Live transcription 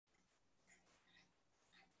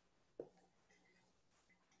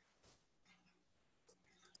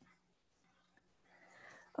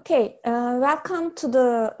Okay, welcome to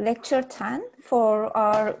the lecture 10 for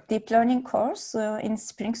our deep learning course in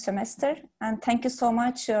spring semester. And thank you so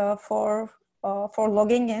much for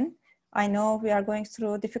logging in. I know we are going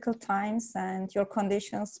through difficult times and your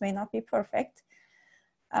conditions may not be perfect.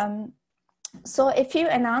 So a few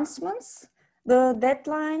announcements. The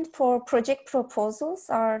deadline for project proposals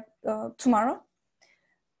are tomorrow.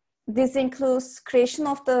 This includes creation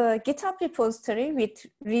of the GitHub repository with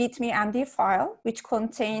README MD file, which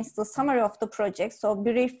contains the summary of the project. So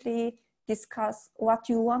briefly discuss what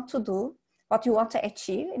you want to do, what you want to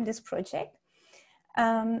achieve in this project.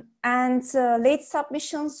 Late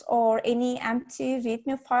submissions or any empty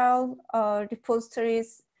README file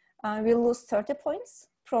repositories will lose 30 points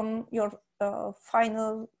from your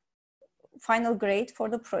final grade for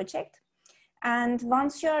the project. And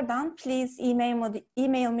once you are done, please email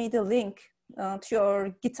me the link to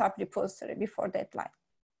your GitHub repository before deadline.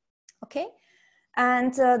 Okay,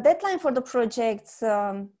 and deadline for the project,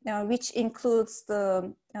 which includes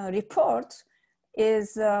the report,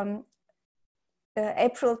 is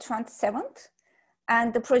April 27th,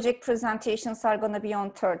 and the project presentations are going to be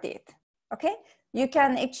on 30th. Okay, you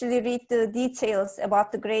can actually read the details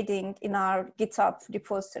about the grading in our GitHub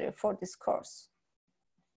repository for this course.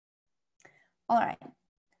 All right.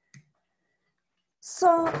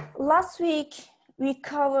 So last week, we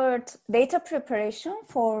covered data preparation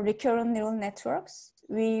for recurrent neural networks.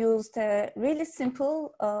 We used a really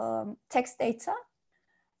simple text data.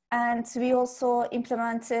 And we also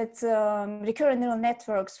implemented recurrent neural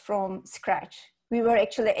networks from scratch. We were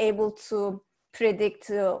actually able to predict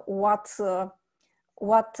what are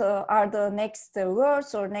the next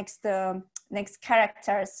words or next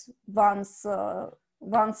characters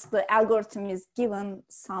once the algorithm is given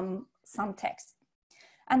some text.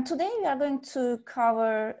 And today we are going to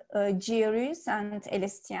cover GRUs and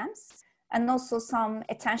LSTMs, and also some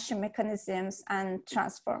attention mechanisms and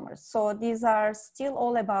transformers. So these are still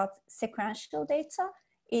all about sequential data,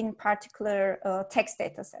 in particular text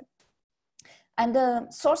data set. And the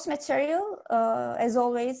source material, as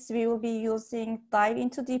always, we will be using Dive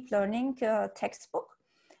into Deep Learning textbook.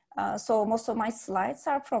 So most of my slides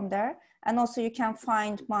are from there. And also you can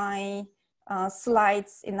find my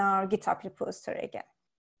slides in our GitHub repository again.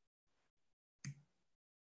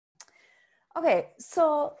 Okay,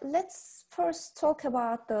 so let's first talk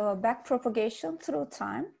about the backpropagation through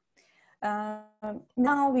time.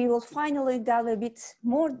 Now we will finally delve a bit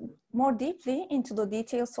more deeply into the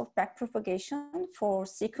details of backpropagation for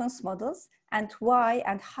sequence models and why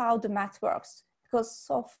and how the math works. Because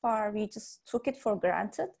so far we just took it for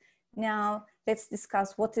granted. Now let's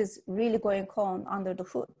discuss what is really going on under the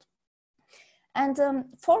hood. And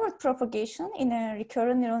forward propagation in a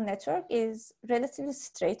recurrent neural network is relatively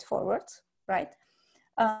straightforward, right?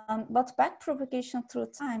 But backpropagation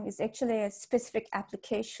through time is actually a specific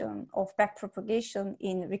application of backpropagation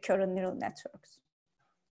in recurrent neural networks.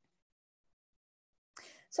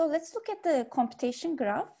 So let's look at the computation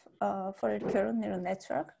graph for a recurrent neural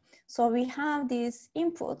network. So we have these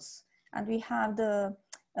inputs and we have the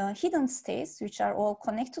hidden states, which are all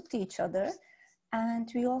connected to each other. And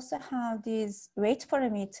we also have these weight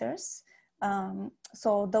parameters.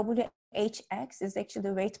 So WHX is actually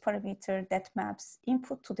the weight parameter that maps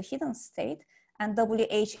input to the hidden state. And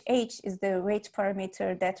WHH is the weight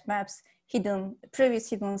parameter that maps previous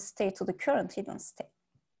hidden state to the current hidden state.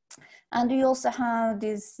 And we also have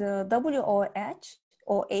this OH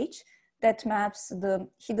that maps the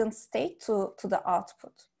hidden state to the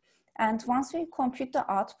output. And once we compute the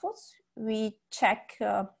outputs, we check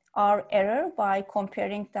our error by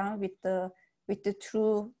comparing them with the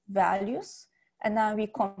true values. And then we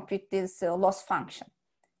compute this loss function.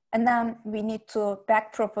 And then we need to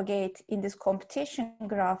backpropagate in this computation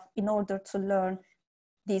graph in order to learn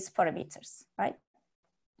these parameters, right?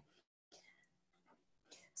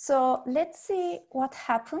 So let's see what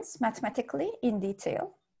happens mathematically in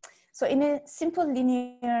detail. So in a simple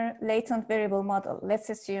linear latent variable model, let's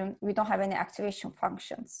assume we don't have any activation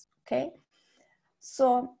functions, okay?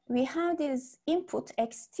 So we have this input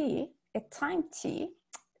xt at time t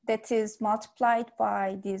that is multiplied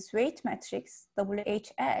by this weight matrix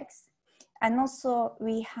WHX. And also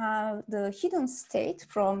we have the hidden state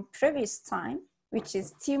from previous time, which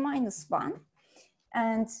is t minus 1.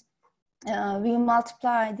 And we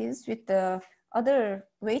multiply this with the other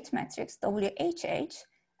weight matrix WHH,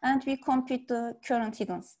 and we compute the current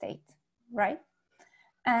hidden state, right?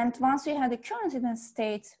 And once we have the current hidden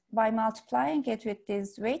state, by multiplying it with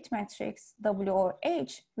this weight matrix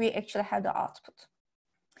WH, we actually have the output.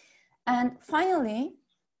 And finally,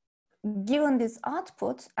 given this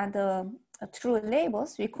output and the true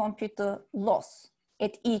labels, we compute the loss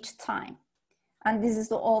at each time. And this is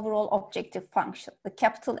the overall objective function. The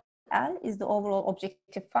capital L is the overall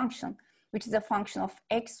objective function, which is a function of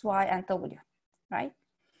x, y, and w, right?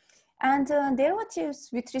 And derivatives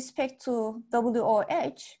with respect to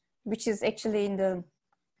WOH, which is actually in the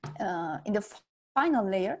final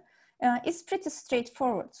layer, is pretty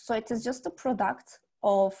straightforward. So it is just a product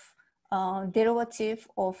of derivative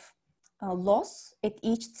of loss at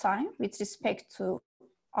each time with respect to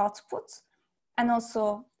output and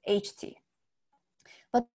also HT.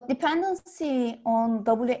 But dependency on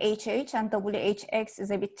WHH and WHX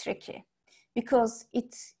is a bit tricky because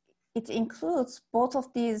it includes both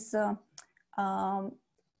of these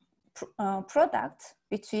product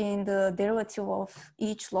between the derivative of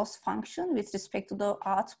each loss function with respect to the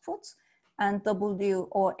output and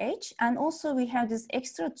WOH. And also we have this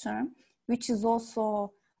extra term, which is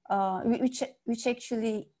also, which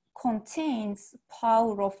actually contains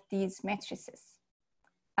power of these matrices.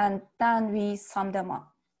 And then we sum them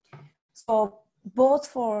up. So both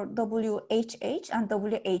for WHH and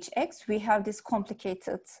WHX, we have this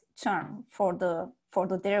complicated term for the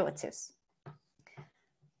derivatives.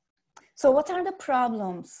 So what are the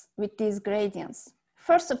problems with these gradients?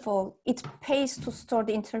 First of all, it pays to store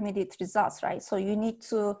the intermediate results, right? So you need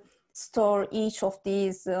to store each of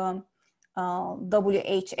these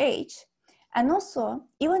WHH. And also,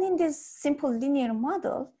 even in this simple linear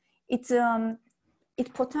model,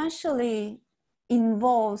 it potentially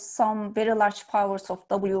involves some very large powers of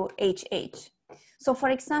WHH. So for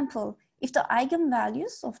example, if the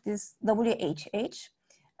eigenvalues of this WHH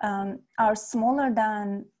are smaller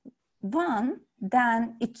than 1,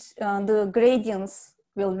 then the gradients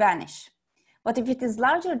will vanish. But if it is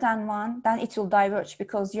larger than 1, then it will diverge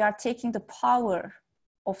because you are taking the power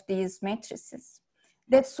of these matrices.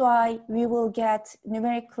 That's why we will get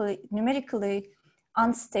numerically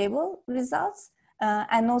unstable results.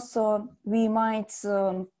 And also we might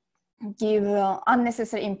give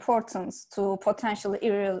unnecessary importance to potentially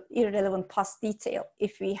irrelevant past detail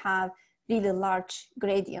if we have really large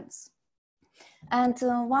gradients. And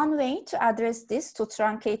one way to address this, to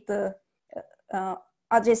truncate the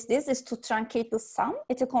is to truncate the sum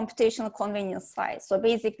at a computational convenience size. So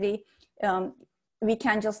basically, we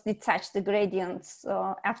can just detach the gradients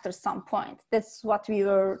after some point. That's what we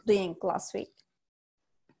were doing last week.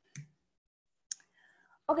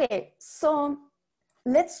 Okay, so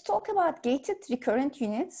let's talk about gated recurrent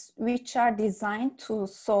units, which are designed to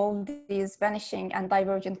solve these vanishing and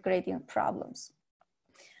divergent gradient problems.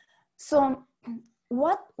 So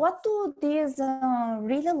what do these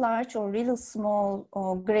really large or really small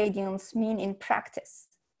gradients mean in practice?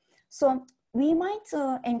 So we might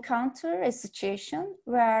encounter a situation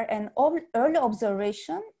where an early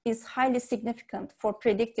observation is highly significant for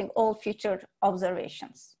predicting all future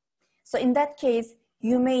observations. So in that case,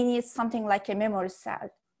 you may need something like a memory cell.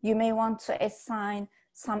 You may want to assign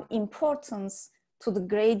some importance to the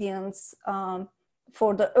gradients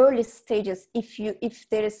for the early stages if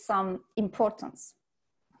there is some importance.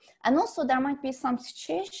 And also there might be some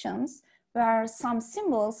situations where some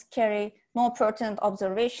symbols carry no pertinent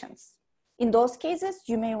observations. In those cases,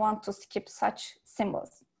 you may want to skip such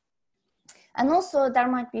symbols. And also there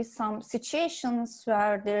might be some situations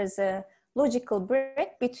where there is a logical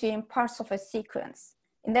break between parts of a sequence.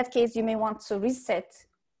 In that case, you may want to reset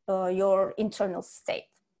your internal state.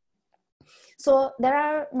 So there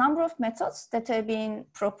are a number of methods that have been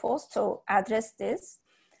proposed to address this.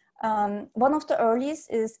 One of the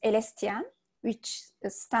earliest is LSTM, which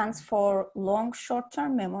stands for long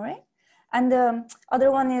short-term memory. And the other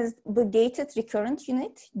one is the gated recurrent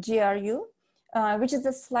unit, GRU, which is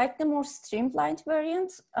a slightly more streamlined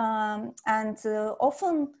variant and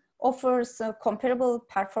often offers comparable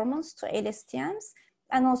performance to LSTMs,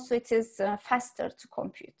 and also it is faster to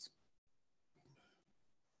compute.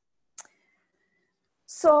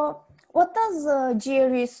 So what does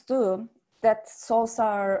GRUs do that solves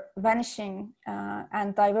our vanishing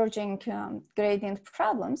and diverging gradient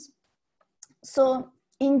problems? So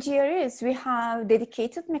in GRUs, we have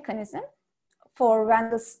dedicated mechanism for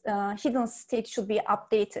when the hidden state should be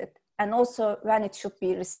updated and also when it should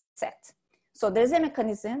be reset. So there's a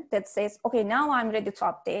mechanism that says, okay, now I'm ready to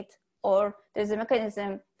update, or there's a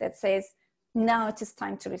mechanism that says, now it is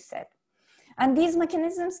time to reset. And these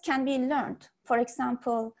mechanisms can be learned. For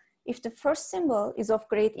example, if the first symbol is of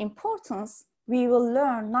great importance, we will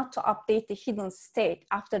learn not to update the hidden state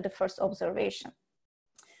after the first observation.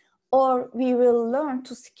 Or we will learn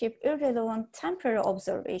to skip irrelevant temporary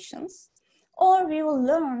observations, or we will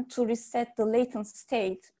learn to reset the latent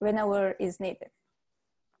state whenever is needed.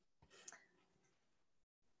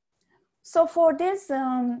 So for this,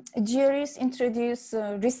 GRUs introduce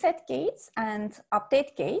reset gates and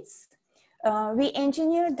update gates. We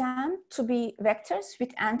engineer them to be vectors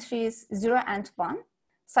with entries 0 and 1,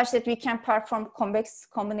 such that we can perform convex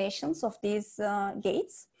combinations of these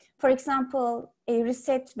gates. For example, a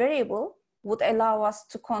reset variable would allow us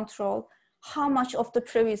to control how much of the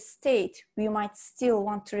previous state we might still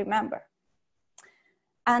want to remember.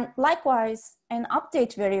 And likewise, an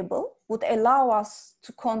update variable would allow us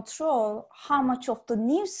to control how much of the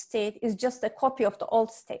new state is just a copy of the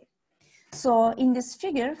old state. So in this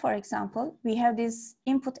figure, for example, we have this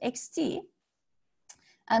input xt,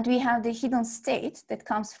 and we have the hidden state that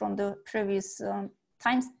comes from the previous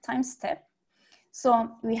time step.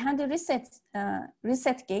 So we have the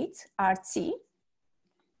reset gate RT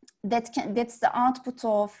that's the output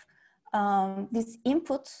of this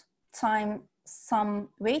input time some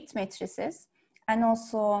weight matrices, and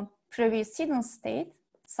also previous hidden state,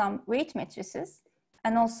 some weight matrices,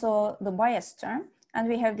 and also the bias term. And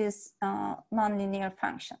we have this nonlinear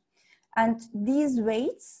function. And these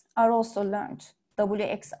weights are also learned.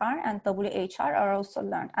 WXR and WHR are also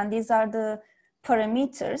learned. And these are the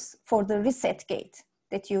parameters for the reset gate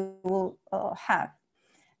that you will have.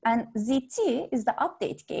 And ZT is the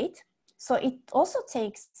update gate. So it also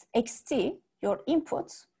takes XT, your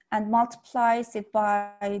input, and multiplies it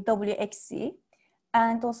by WXZ.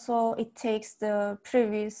 And also it takes the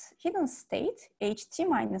previous hidden state, HT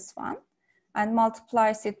minus 1, and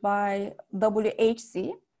multiplies it by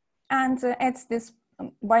WHZ, and adds this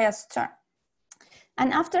bias term.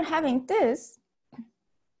 And after having this,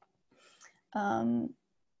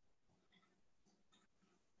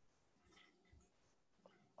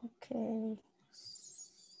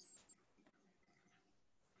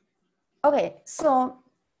 okay,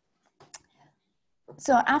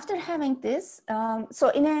 so after having this, so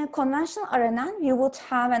in a conventional RNN, you would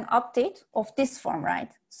have an update of this form,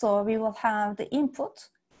 right? So we will have the input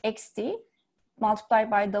XT multiplied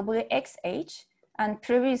by WXH and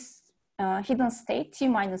previous hidden state T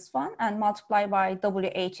minus 1 and multiply by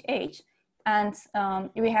WHH, and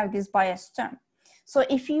we have this bias term. So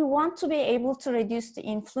if you want to be able to reduce the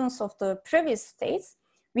influence of the previous states,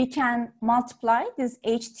 we can multiply this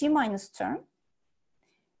HT minus term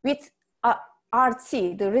with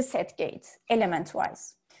RT, the reset gate,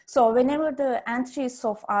 element-wise. So whenever the entries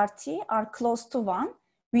of RT are close to 1,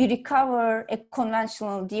 we recover a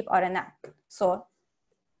conventional deep RNN. So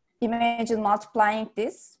imagine multiplying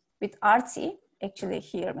this with RT, actually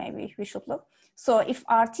here maybe we should look. So if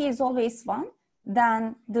RT is always 1,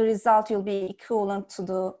 then the result will be equivalent to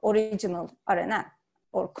the original RNN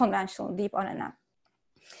or conventional deep RNN.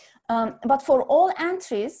 But for all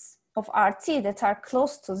entries of RT that are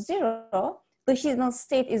close to 0, the hidden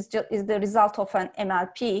state is the result of an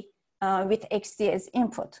MLP with XD as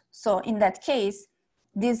input. So in that case,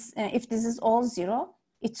 this if this is all 0,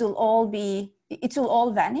 it will all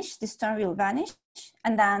vanish. This term will vanish,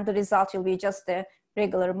 and then the result will be just a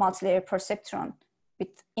regular multilayer perceptron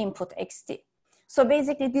with input XD. So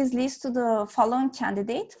basically, this leads to the following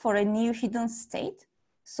candidate for a new hidden state.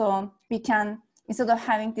 So we can, instead of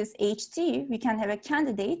having this HT, we can have a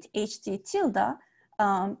candidate HT tilde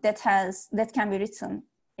that can be written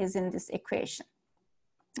as in this equation.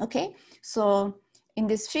 Okay, so in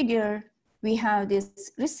this figure, we have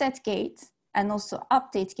this reset gate and also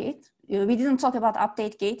update gate. We didn't talk about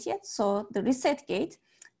update gate yet. So the reset gate,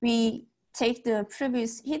 we take the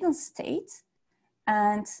previous hidden state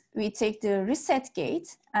and we take the reset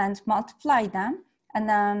gate and multiply them and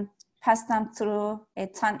then pass them through a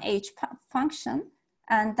tanh function,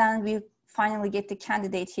 and then we finally get the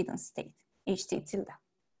candidate hidden state, HT tilde,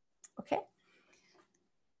 okay?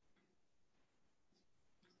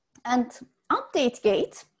 And update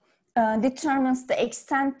gate determines the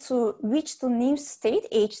extent to which the new state,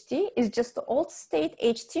 HT, is just the old state,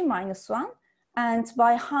 HT minus 1, and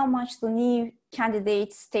by how much the new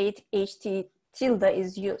candidate state, HT tilde,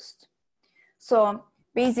 is used. So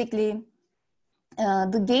basically,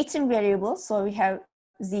 the gating variable, so we have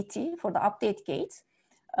ZT for the update gate,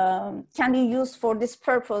 can be used for this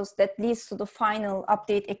purpose that leads to the final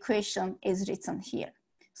update equation is written here.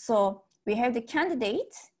 So we have the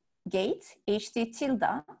candidate gate, HT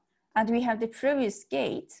tilde, and we have the previous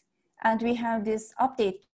gate, and we have this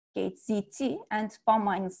update gate, ZT, and 1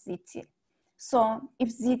 minus ZT. So if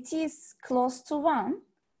ZT is close to 1,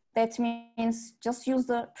 that means just use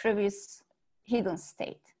the previous hidden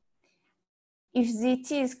state. If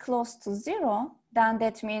ZT is close to 0, then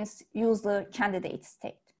that means use the candidate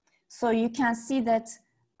state. So you can see that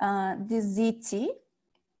this ZT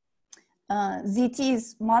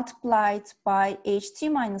is multiplied by HT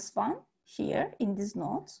minus 1 here in this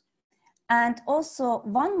node. And also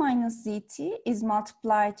 1 minus ZT is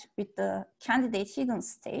multiplied with the candidate hidden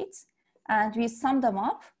state, and we sum them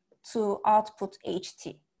up to output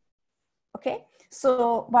HT. Okay,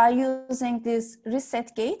 so by using this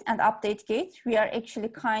reset gate and update gate, we are actually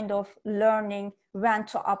kind of learning when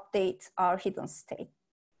to update our hidden state.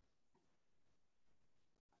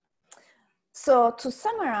 So to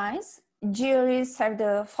summarize, GRUs have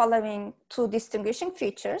the following two distinguishing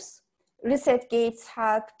features. Reset gates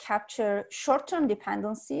help capture short-term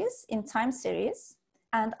dependencies in time series,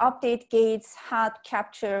 and update gates help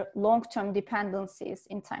capture long-term dependencies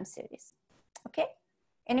in time series. Okay,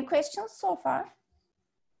 any questions so far?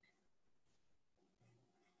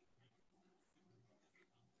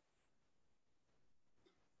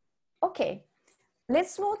 Okay,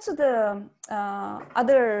 let's move to the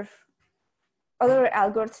other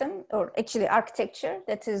algorithm, or actually architecture,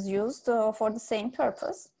 that is used for the same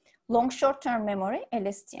purpose, long short-term memory,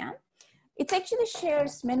 LSTM. It actually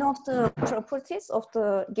shares many of the properties of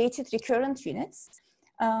the gated recurrent units,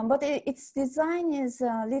 but its design is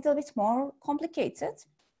a little bit more complicated.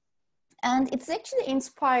 And it's actually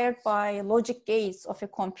inspired by logic gates of a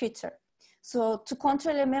computer. So to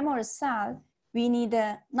control a memory cell, we need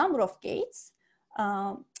a number of gates.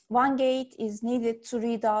 One gate is needed to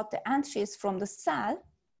read out the entries from the cell,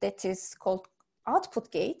 that is called output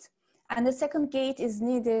gate. And the second gate is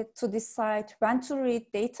needed to decide when to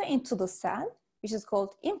read data into the cell, which is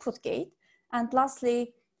called input gate. And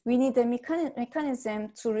lastly, we need a mechanism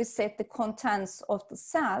to reset the contents of the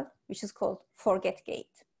cell, which is called forget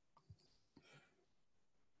gate.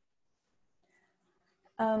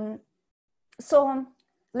 So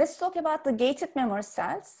let's talk about the gated memory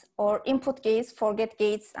cells, or input gates, forget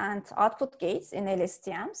gates, and output gates in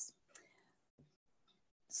LSTMs.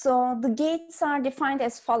 So the gates are defined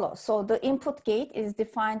as follows. So the input gate is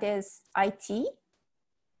defined as IT,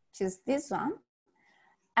 which is this one.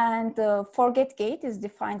 And the forget gate is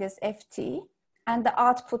defined as FT. And the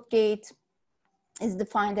output gate is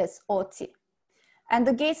defined as OT. And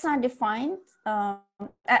the gates are defined,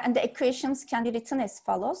 and the equations can be written as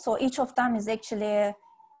follows. So each of them is actually a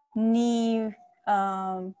new,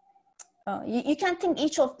 you can think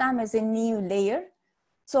each of them as a new layer.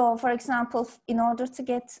 So for example, in order to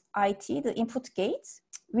get IT, the input gate,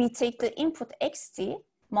 we take the input XT,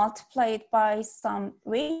 multiply it by some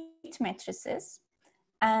weight matrices,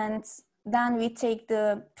 and then we take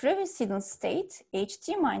the previous hidden state,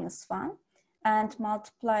 HT minus 1, and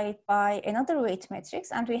multiply it by another weight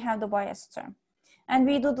matrix, and we have the bias term. And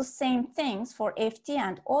we do the same things for FT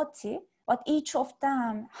and OT, but each of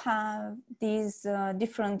them have these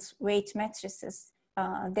different weight matrices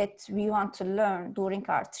that we want to learn during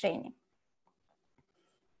our training.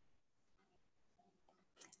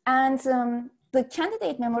 And the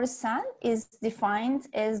candidate memory cell is defined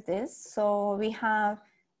as this. So we have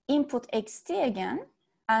input XT again,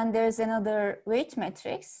 and there's another weight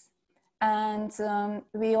matrix. And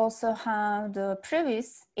we also have the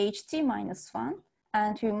previous HT minus 1,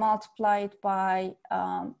 and we multiply it by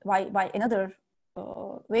another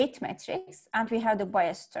weight matrix, and we have the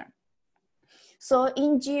bias term. So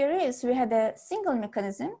in GRUs, we had a single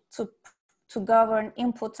mechanism to govern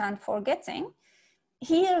input and forgetting.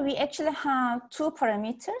 Here we actually have two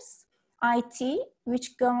parameters, IT,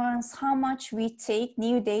 which governs how much we take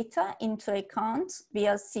new data into account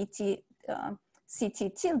via CT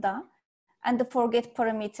tilde, and the forget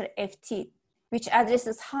parameter FT, which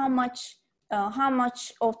addresses how much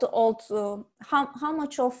of the old how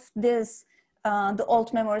much of this the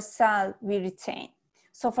old memory cell we retain.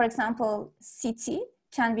 So for example, CT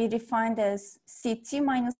can be defined as CT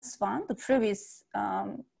minus 1, the previous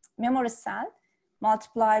memory cell,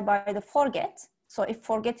 multiplied by the forget. So if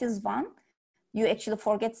forget is 1, you actually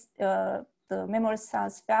forget the memory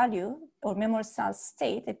cell's value or memory cell's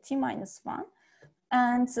state at T minus 1.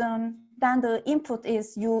 And then the input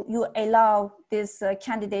is you allow this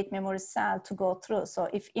candidate memory cell to go through. So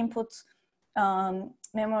if input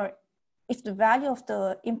if the value of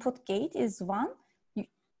the input gate is 1,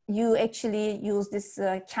 you actually use this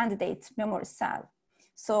candidate memory cell.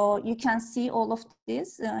 So you can see all of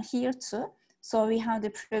this here too. So we have the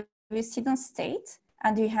previous hidden state,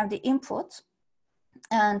 and we have the input,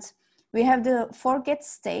 and we have the forget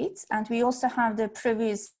state, and we also have the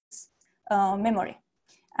previous memory.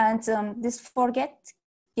 And this forget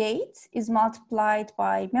gate is multiplied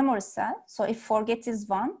by memory cell. So if forget is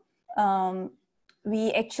 1,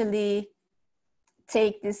 we actually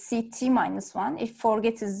take this CT minus 1. If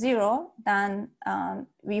forget is 0, then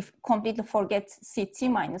we completely forget CT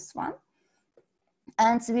minus 1.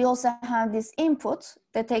 And we also have this input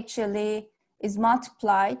that actually is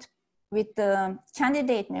multiplied with the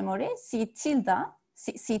candidate memory, CT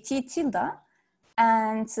tilde,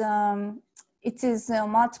 and it is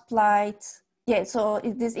multiplied. Yeah, so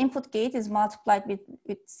this input gate is multiplied with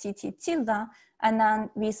CT tilde, and then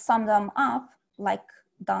we sum them up like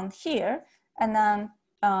down here, and then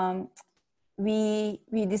we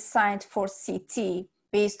decide for CT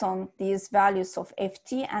based on these values of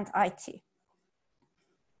FT and IT.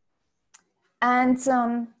 And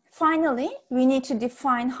finally, we need to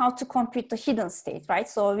define how to compute the hidden state, right?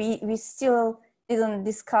 So we still didn't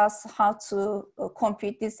discuss how to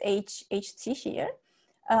compute this HT here.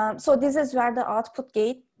 So this is where the output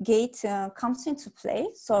gate comes into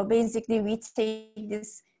play. So basically we take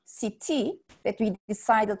this CT that we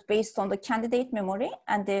decided based on the candidate memory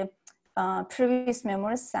and the previous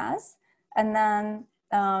memory cells, and then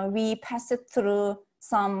we pass it through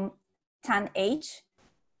some 10H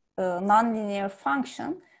nonlinear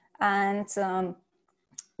function, and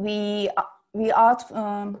we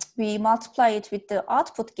multiply it with the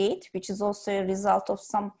output gate, which is also a result of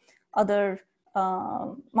some other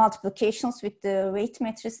multiplications with the weight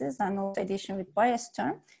matrices and also addition with bias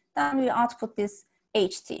term. Then we output this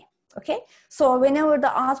HT. Okay, so whenever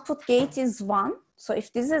the output gate is 1, so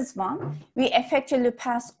if this is 1, we effectively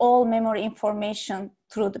pass all memory information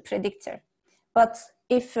through the predictor. But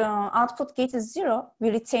if output gate is 0, we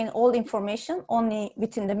retain all information only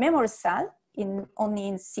within the memory cell, only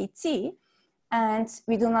in CT, and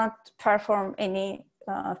we do not perform any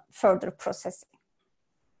further processing.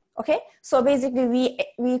 Okay, so basically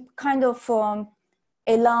we kind of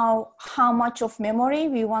allow how much of memory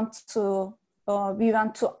we want to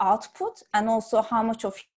output, and also how much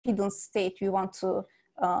of hidden state we want to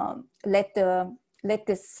let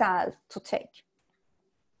the cell to take.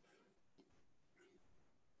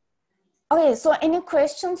 Okay, so any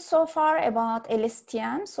questions so far about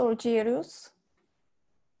LSTMs or GRUs?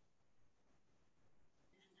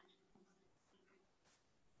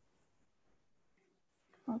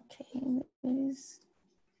 Okay,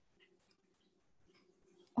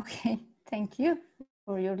 okay, thank you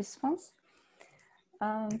for your response.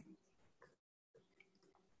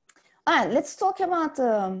 Let's talk about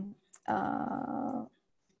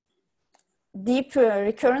deep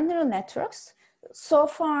recurrent neural networks. So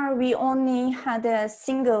far, we only had a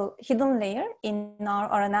single hidden layer in our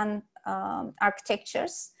RNN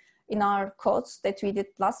architectures, in our codes that we did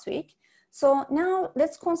last week. So now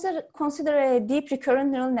let's consider a deep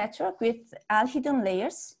recurrent neural network with L hidden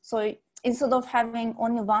layers. So instead of having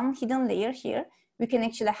only one hidden layer here, we can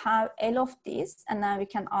actually have L of these, and then we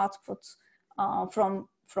can output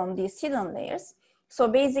from these hidden layers. So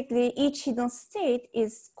basically, each hidden state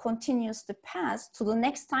is continuously passed to the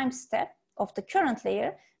next time step of the current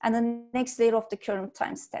layer and the next layer of the current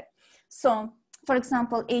time step. So for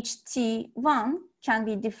example, HT1 can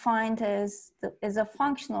be defined as a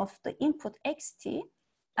function of the input XT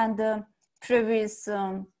and the previous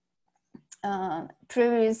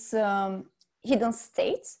hidden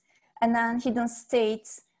states, and then hidden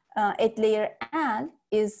states at layer L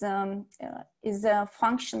is some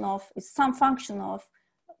function of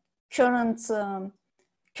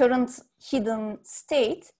current hidden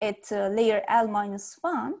state at layer L minus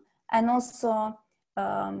 1, and also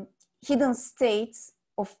hidden states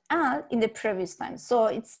of L in the previous time. So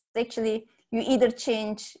it's actually, you either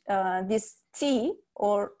change this T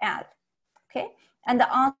or L, okay? And the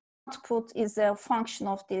output is a function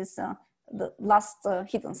of this, the last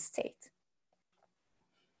hidden state.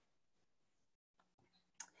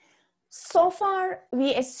 So far,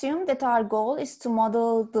 we assume that our goal is to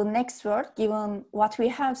model the next word given what we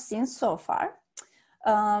have seen so far.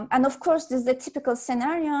 And of course, this is a typical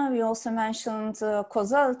scenario. We also mentioned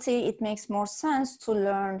causality. It makes more sense to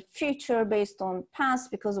learn future based on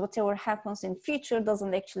past, because whatever happens in future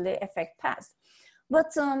doesn't actually affect past.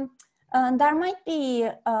 But there might be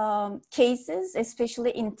cases,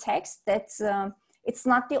 especially in text, that it's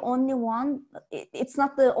not the only one, it's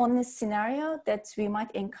not the only scenario that we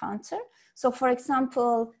might encounter. So for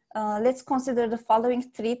example, let's consider the following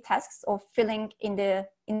 3 tasks of filling in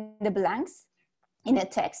the blanks in a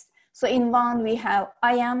text. So in one, we have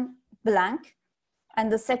I am blank,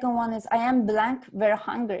 and the second one is I am blank, very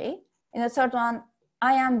hungry. In the third one,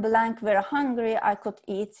 I am blank, very hungry, I could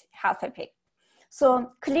eat half a pig.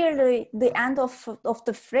 So clearly the end of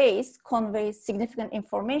the phrase conveys significant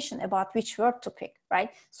information about which word to pick, right?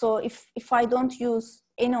 So if I don't use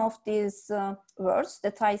any of these words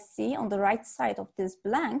that I see on the right side of this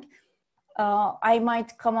blank, I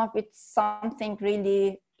might come up with something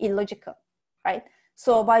really illogical, right?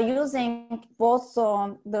 So by using both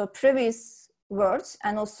the previous words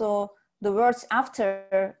and also the words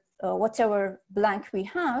after whatever blank we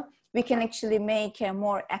have, we can actually make a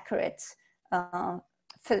more accurate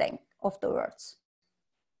filling of the words.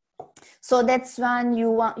 So that's when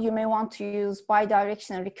you may want to use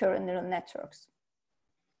bidirectional recurrent neural networks.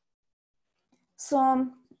 So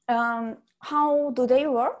how do they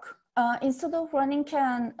work? Instead of running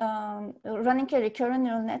a recurrent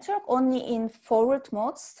neural network only in forward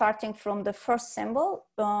mode, starting from the first symbol,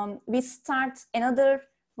 we start another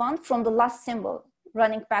one from the last symbol,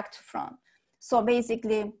 running back to front. So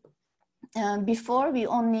basically, before we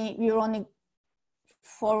were only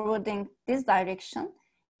forwarding this direction.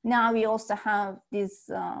 Now we also have this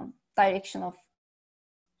direction of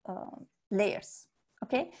layers.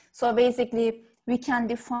 Okay, so basically we can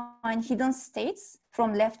define hidden states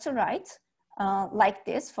from left to right like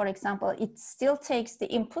this. For example, it still takes the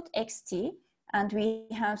input xt, and we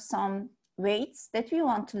have some weights that we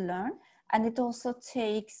want to learn, and it also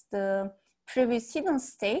takes the previous hidden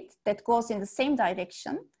state that goes in the same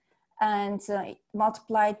direction and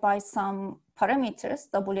multiplied by some parameters,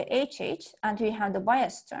 WHH, and we have the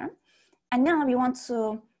bias term. And now we want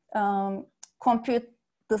to compute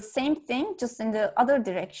the same thing, just in the other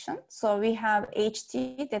direction. So we have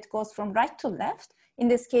HT that goes from right to left. In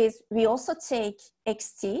this case, we also take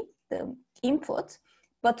XT, the input,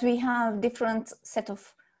 but we have different set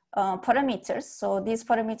of parameters. So these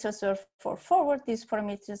parameters are for forward, these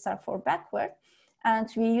parameters are for backward. And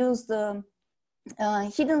we use the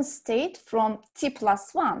hidden state from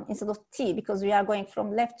t+1 instead of t, because we are going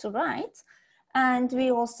from left to right. And we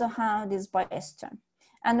also have this bias term.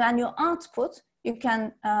 And when you output, you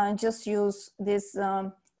can just use this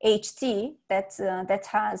HT that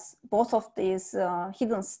has both of these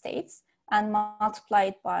hidden states and multiply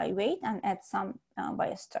it by weight and add some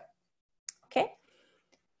bias term. Okay.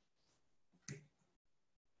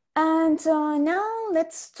 And now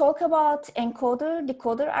let's talk about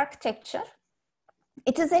encoder-decoder architecture.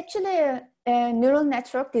 It is actually a neural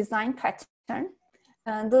network design pattern.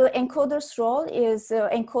 And the encoder's role is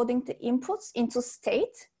encoding the inputs into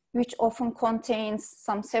state, which often contains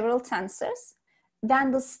several tensors.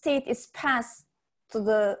 Then the state is passed to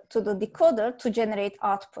the decoder to generate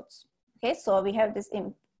outputs. Okay, so we have this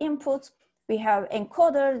input, we have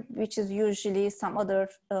encoder, which is usually some other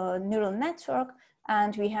neural network,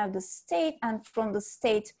 and we have the state, and from the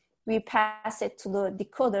state, we pass it to the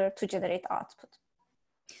decoder to generate output.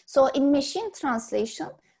 So in machine translation,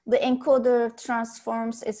 the encoder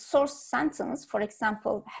transforms a source sentence, for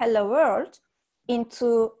example, hello world,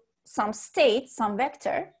 into some state, some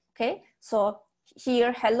vector, okay? So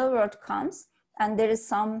here hello world comes, and there is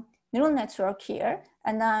some neural network here,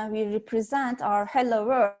 and then we represent our hello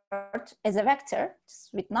world as a vector,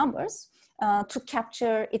 just with numbers, to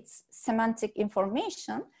capture its semantic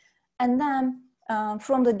information. And then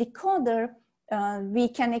from the decoder, we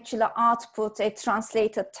can actually output a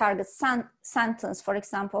translated target sentence. For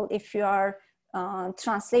example, if you are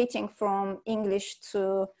translating from English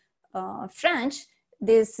to French,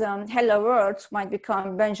 this hello world might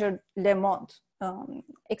become bonjour le monde.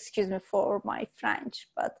 Excuse me for my French,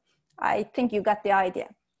 but I think you got the idea,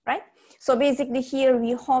 right? So basically here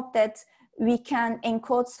we hope that we can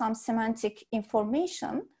encode some semantic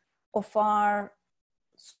information of our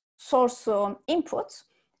source input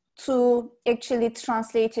to actually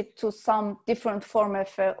translate it to some different form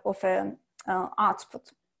of an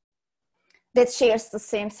output that shares the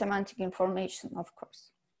same semantic information, of course.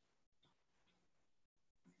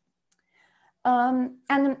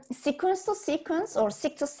 And sequence-to-sequence or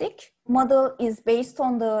Seq2Seq model is based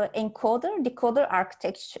on the encoder-decoder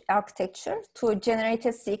architecture to generate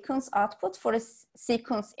a sequence output for a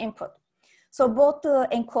sequence input. So both the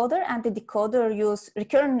encoder and the decoder use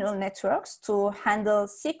recurrent neural networks to handle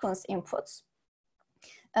sequence inputs.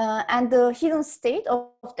 And the hidden state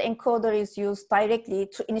of the encoder is used directly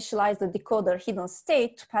to initialize the decoder hidden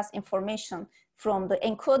state to pass information from the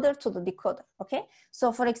encoder to the decoder, okay?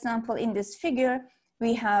 So for example, in this figure,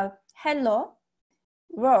 we have hello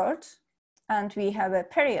world, and we have a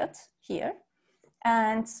period here,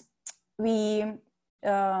 and we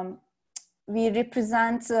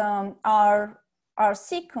represent our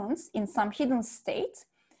sequence in some hidden state,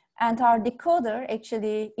 and our decoder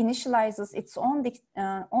actually initializes its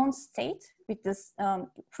own state with this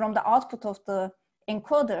from the output of the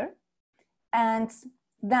encoder, and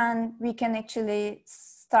then we can actually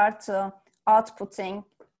start outputting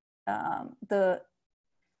the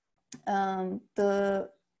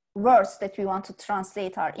words that we want to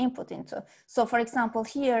translate our input into. So for example,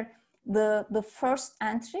 here, the first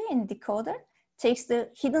entry in decoder takes the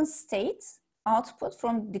hidden state output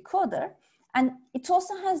from decoder, and it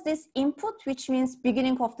also has this input, which means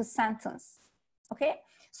beginning of the sentence, okay?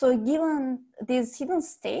 So given this hidden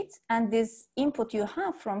state and this input you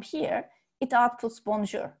have from here, it outputs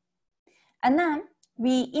bonjour. And then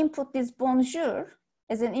we input this bonjour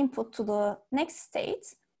as an input to the next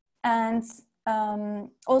state. And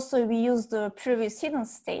also we use the previous hidden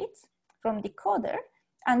state from decoder,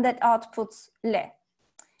 and that outputs le.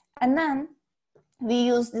 And then we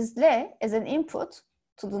use this le as an input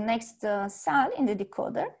to the next cell in the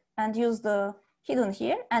decoder and use the hidden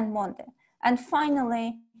here and monde. And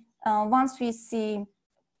finally, once we see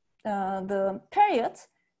the period,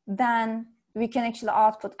 then we can actually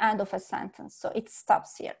output end of a sentence. So it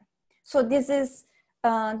stops here. So this is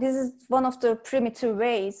one of the primitive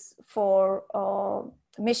ways for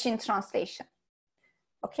machine translation.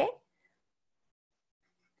 Okay.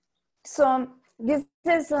 So this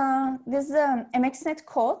is MXNet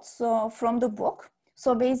code, so from the book.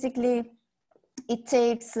 So basically, it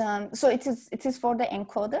takes it is for the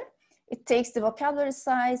encoder. It takes the vocabulary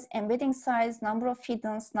size, embedding size, number of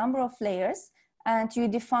hiddens, number of layers, and you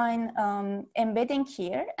define embedding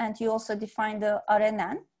here, and you also define the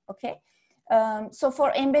RNN. Okay. So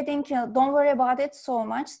for embedding, don't worry about it so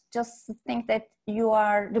much. Just think that you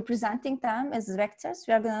are representing them as vectors.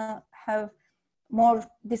 We are gonna have more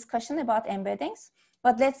discussion about embeddings,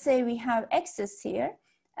 but let's say we have X's here,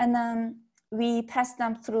 and then we pass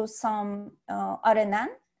them through some RNN,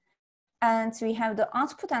 and we have the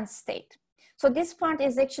output and state. So this part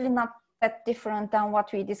is actually not that different than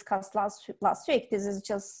what we discussed last week. This is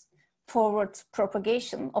just forward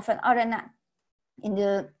propagation of an RNN in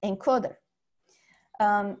the encoder.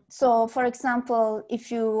 So for example,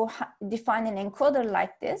 if you define an encoder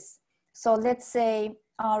like this, so let's say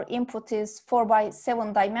our input is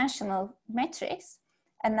 4x7 dimensional matrix.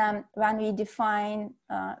 And then when we define,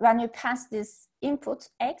 when we pass this input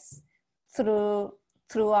X through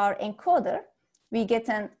our encoder, we get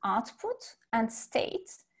an output and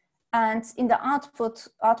state. And in the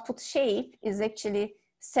output shape is actually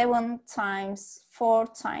 7 times 4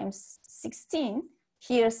 times 16.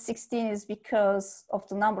 Here 16 is because of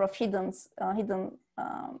the number of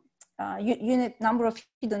number of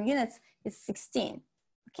hidden units is 16.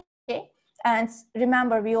 Okay, and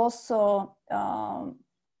remember we also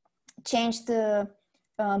changed the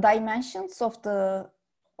dimensions of the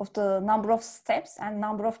number of steps and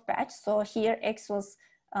number of batch. So here X was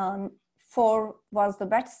 4 was the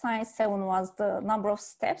batch size, 7 was the number of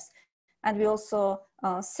steps, and we also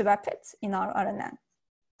swap it in our RNN.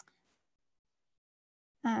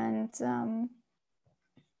 And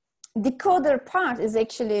decoder part is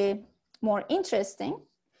actually more interesting.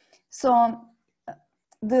 So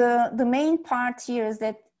the main part here is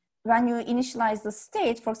that when you initialize the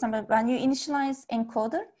state, for example, when you initialize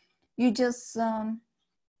encoder, you just, where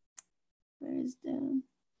is the,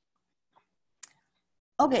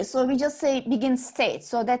 okay, so we just say begin state.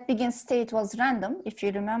 So that begin state was random, if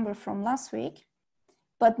you remember from last week.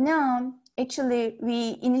 But now, actually,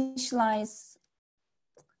 we initialize,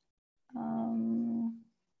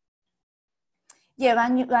 yeah,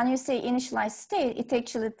 when you say initialize state, it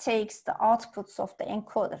actually takes the outputs of the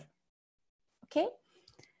encoder, okay?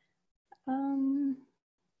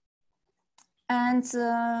 And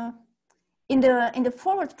in the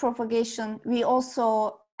forward propagation, we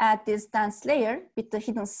also add this dense layer with the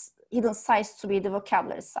hidden size to be the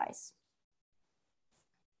vocabulary size.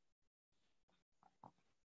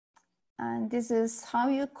 And this is how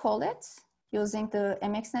you call it using the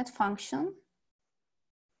MXNet function,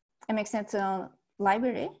 MXNet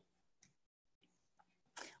library.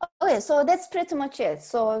 Okay, so that's pretty much it.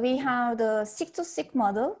 So we have the Seq2Seq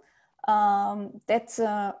model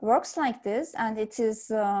that works like this, and it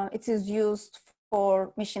is used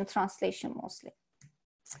for machine translation mostly.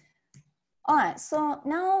 All right, so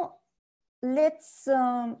now let's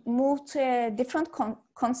move to a different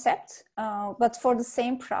concept, but for the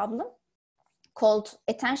same problem, called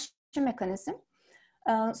attention mechanism.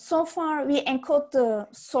 So far, we encode the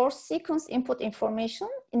source sequence input information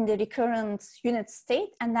in the recurrent unit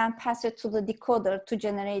state and then pass it to the decoder to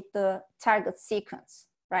generate the target sequence,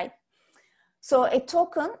 right? So a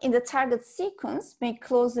token in the target sequence may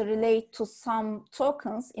closely relate to some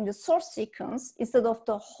tokens in the source sequence instead of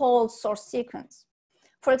the whole source sequence.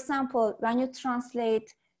 For example, when you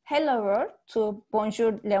translate hello world to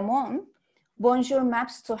bonjour le monde, bonjour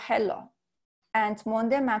maps to hello and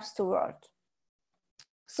monde maps to world.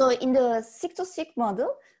 So in the Seq2Seq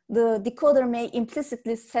model, the decoder may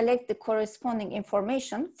implicitly select the corresponding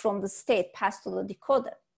information from the state passed to the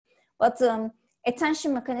decoder. But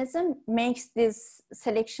attention mechanism makes this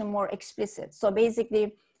selection more explicit. So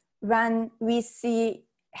basically, when we see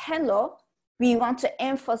hello, we want to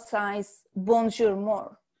emphasize bonjour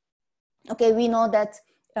more. Okay, we know that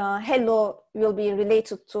hello will be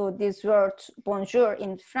related to this word bonjour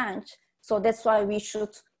in French. So that's why we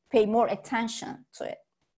should pay more attention to it.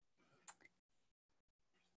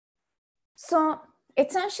 So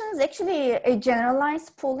attention is actually a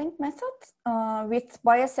generalized pooling method with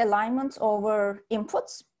bias alignment over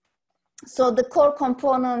inputs. So the core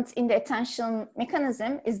component in the attention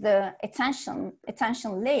mechanism is the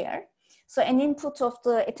attention layer. So an input of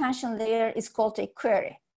the attention layer is called a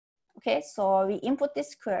query. Okay, so we input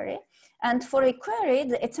this query, and for a query,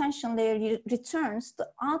 the attention layer returns the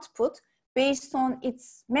output based on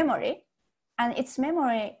its memory, and its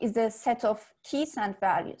memory is a set of keys and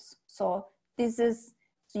values. So this is,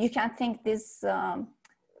 you can think this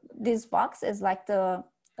box as like the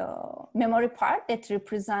memory part that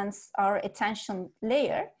represents our attention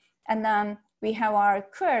layer, and then we have our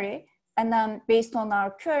query, and then based on our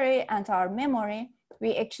query and our memory,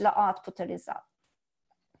 we actually output a result.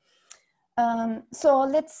 So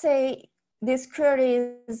let's say this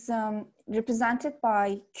query is represented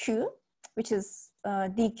by Q, which is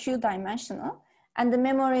DQ dimensional, and the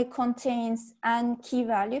memory contains n key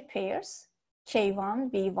value pairs,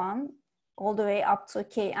 K1, V1, all the way up to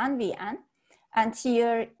Kn, Vn. And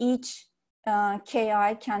here each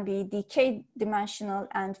Ki can be dk dimensional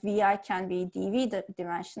and Vi can be dV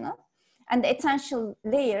dimensional. And the attention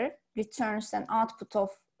layer returns an output of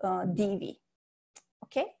dV,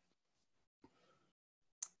 okay?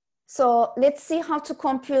 So let's see how to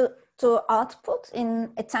compute the output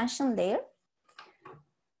in attention layer.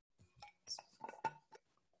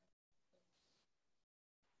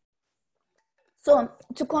 So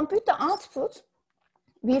to compute the output,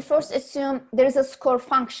 we first assume there is a score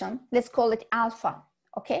function. Let's call it alpha,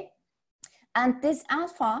 okay? And this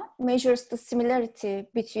alpha measures the similarity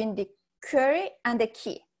between the query and the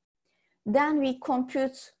key. Then we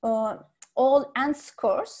compute all n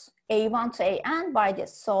scores, A1 to AN, by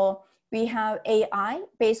this. So we have AI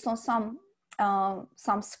based on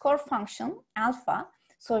some score function, alpha.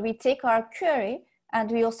 So we take our query, and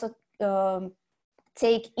we also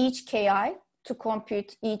take each Ki to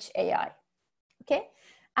compute each AI, okay?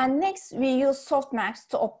 And next, we use softmax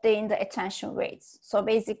to obtain the attention weights. So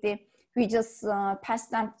basically, we just pass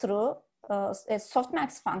them through a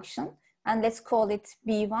softmax function, and let's call it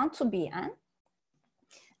B1 to Bn.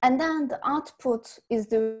 And then the output is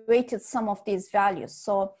the weighted sum of these values.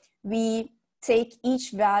 So we take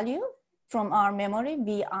each value from our memory,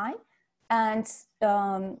 Vi, and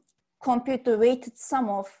compute the weighted sum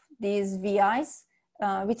of these Vi's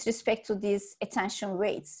with respect to these attention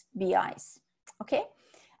weights, Bi's, okay?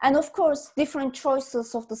 And of course, different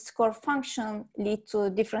choices of the score function lead to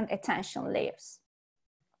different attention layers.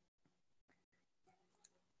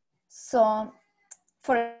 So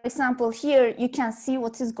for example, here you can see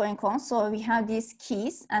what is going on. So we have these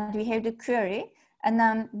keys and we have the query, and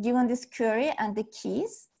then given this query and the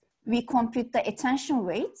keys, we compute the attention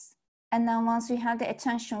weights. And then once we have the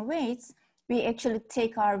attention weights, we actually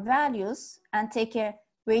take our values and take a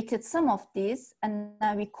weighted sum of these, and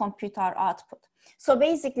then we compute our output. So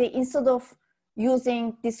basically, instead of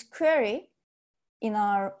using this query in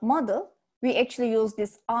our model, we actually use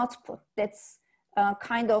this output that's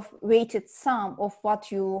kind of weighted sum of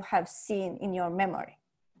what you have seen in your memory.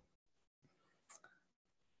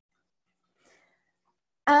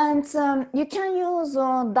 And you can use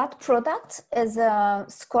dot product as a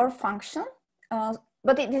score function,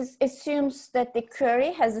 but it assumes that the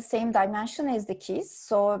query has the same dimension as the keys.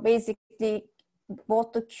 So basically,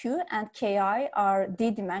 both the Q and Ki are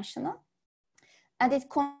d-dimensional. And it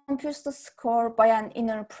computes the score by an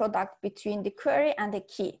inner product between the query and the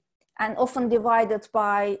key, and often divided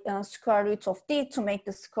by square root of d to make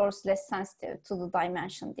the scores less sensitive to the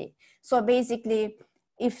dimension d. So basically,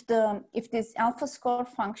 if this alpha score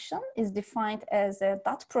function is defined as a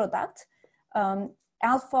dot product,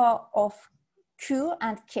 alpha of Q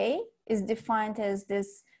and K is defined as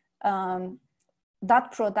this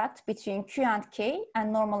dot product between Q and K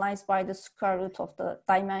and normalized by the square root of the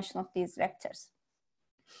dimension of these vectors.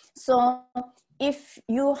 So if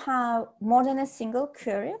you have more than a single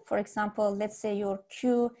query, for example, let's say your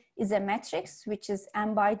Q is a matrix, which is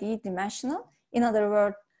m by d dimensional. In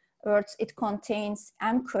other words, it contains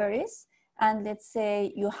m queries. And let's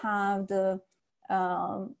say you have the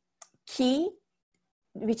key,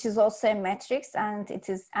 which is also a matrix, and it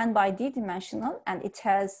is n by d dimensional, and it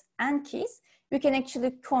has n keys. We can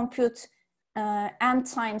actually compute m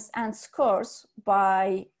times n scores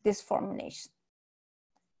by this formulation.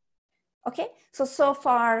 Okay, so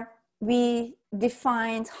far we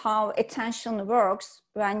defined how attention works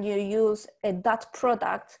when you use a dot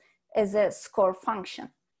product as a score function.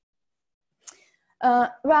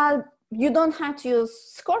 Well, you don't have to use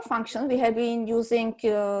score function. We have been using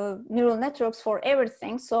neural networks for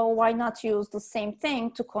everything. So why not use the same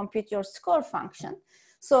thing to compute your score function?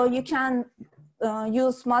 So you can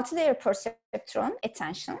use multi-layer perceptron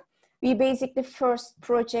attention. We basically first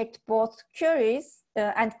project both queries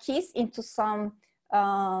and keys into some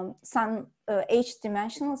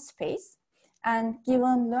h-dimensional space, and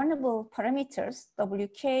given learnable parameters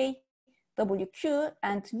wk, wq,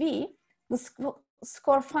 and v, the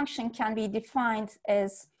score function can be defined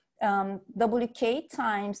as wk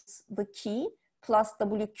times the key plus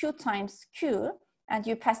wq times q, and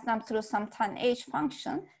you pass them through some tan h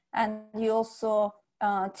function, and you also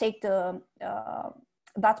take the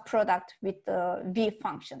dot product with the v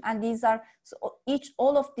function. And these are, so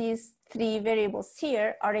all of these three variables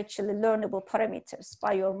here are actually learnable parameters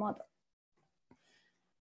by your model.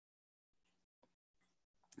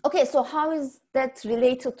 Okay, so how is that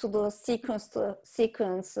related to the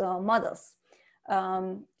sequence models?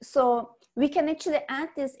 So we can actually add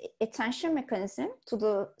this attention mechanism to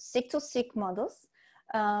the Seq2Seq models.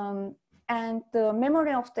 And the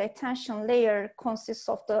memory of the attention layer consists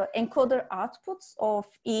of the encoder outputs of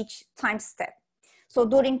each time step. So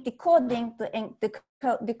during decoding, the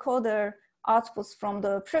decoder outputs from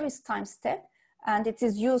the previous time step, and it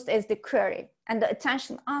is used as the query. And the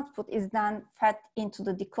attention output is then fed into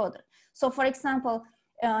the decoder. So for example,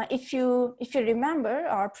 if you remember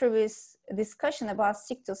our previous discussion about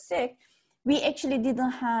Seq2Seq, we actually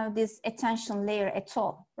didn't have this attention layer at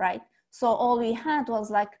all, right? So all we had was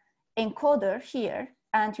like encoder here,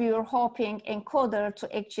 and we were hoping encoder to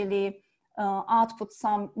actually output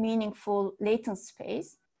some meaningful latent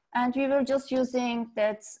space. And we were just using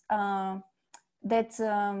that,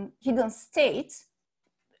 hidden state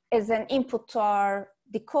as an input to our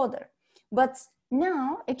decoder. But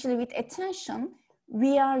now, actually with attention,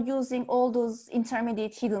 we are using all those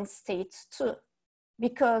intermediate hidden states too.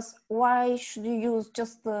 Because why should you use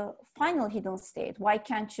just the final hidden state? Why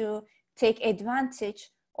can't you take advantage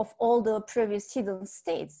of all the previous hidden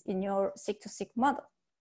states in your Seq2Seq model?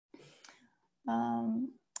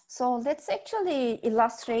 So let's actually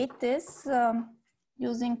illustrate this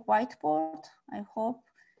using whiteboard. I hope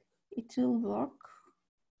it will work.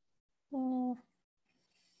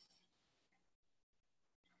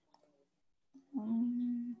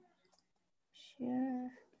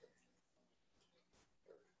 Share.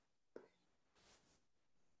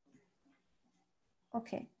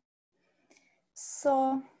 Okay.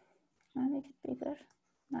 So I'll make it bigger.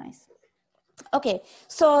 Nice. Okay,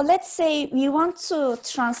 so let's say we want to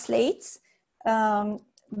translate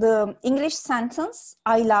the English sentence,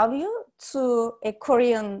 I love you, to a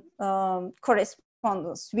Korean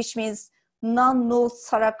correspondence, which means non-null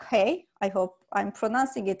sarakhe. I hope I'm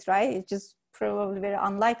pronouncing it right. It's just probably very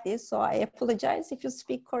unlikely, so I apologize if you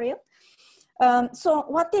speak Korean. So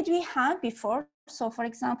what did we have before? So for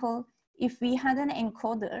example, if we had an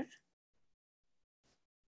encoder,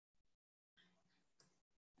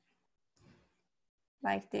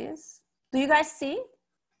 like this. Do you guys see?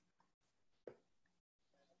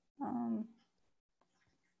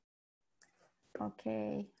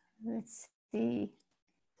 Okay, let's see.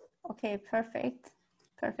 Okay, perfect.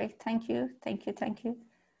 Perfect, thank you, thank you, thank you.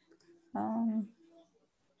 All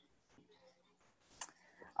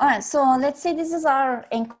right, so let's say this is our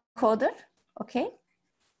encoder, okay?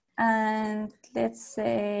 And let's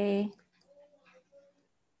say,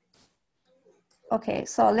 okay,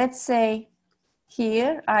 so let's say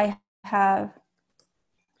here I have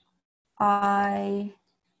I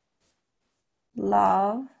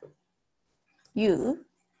love you,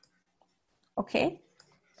 okay?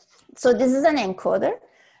 So this is an encoder,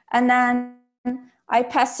 and then I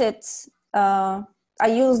pass it, I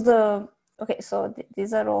use the, okay, so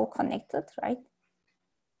these are all connected, right?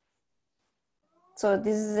 So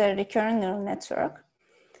this is a recurrent neural network.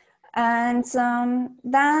 And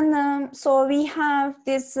then, so we have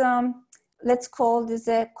this, let's call this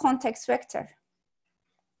a context vector.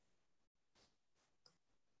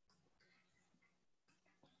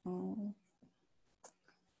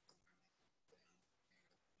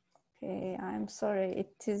 Okay, I'm sorry,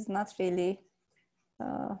 it is not really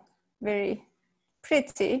very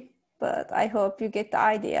pretty, but I hope you get the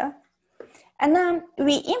idea. And then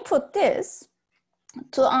we input this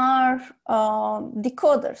to our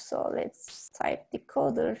decoder. So let's type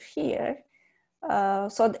decoder here.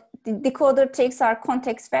 So the decoder takes our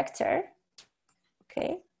context vector,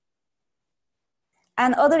 okay?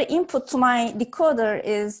 And other input to my decoder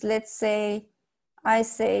is, let's say, I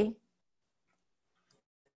say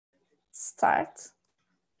start.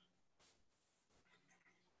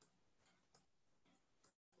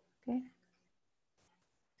 Okay.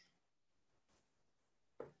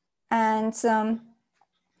 And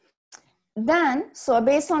then, so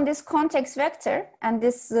based on this context vector and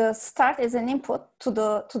this start as an input to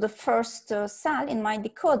the first cell in my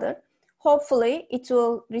decoder, hopefully it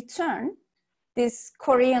will return this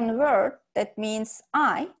Korean word that means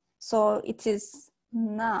I. So it is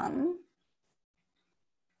none.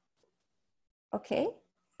 Okay.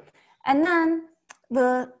 And then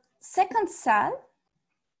the second cell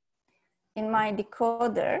in my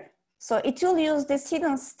decoder, so it will use this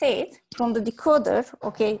hidden state from the decoder.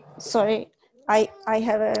 Okay, sorry, I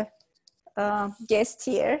have a guest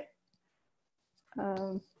here.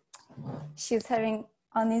 She's having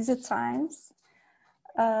uneasy times.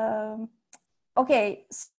 Okay,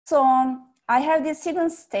 so I have this hidden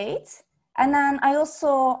state, and then I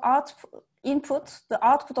also input the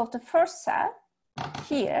output of the first cell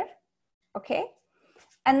here, okay?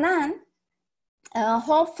 And then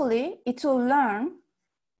hopefully it will learn,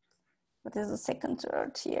 what is the second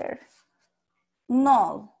word here?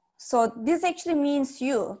 Null. So this actually means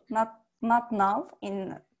you, not null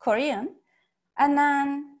in Korean. And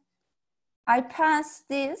then I pass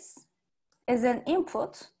this as an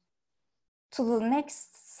input to the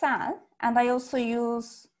next cell, and I also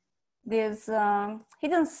use this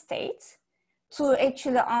hidden state to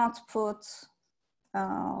actually output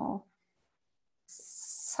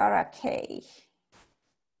Sarake.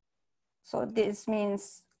 So this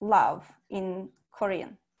means love in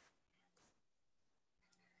Korean.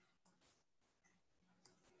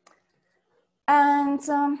 And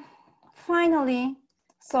finally,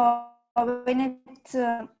 so when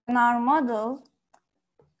our model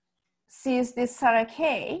sees this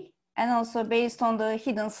Sarake, and also based on the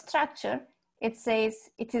hidden structure, it says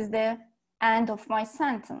it is the end of my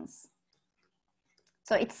sentence.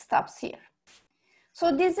 So it stops here.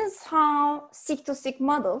 So this is how Seq2Seq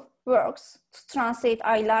model works to translate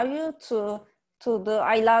I love you to the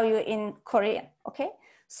I love you in Korean, okay?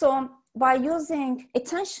 So by using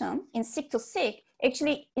attention in Seq2Seq,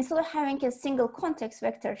 actually instead of having a single context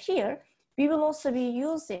vector here, we will also be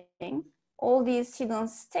using all these hidden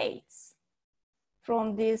states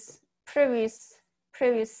from these previous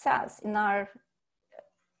cells in our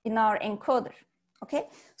encoder, okay?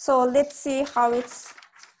 So let's see how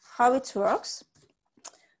it works.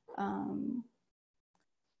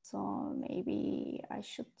 So maybe I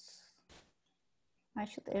should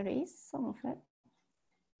erase some of it.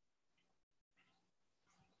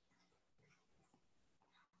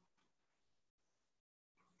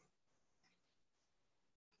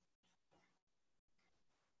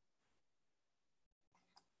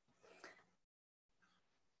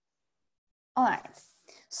 All right.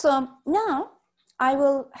 So now I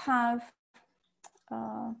will have.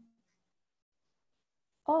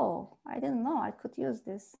 Oh, I didn't know I could use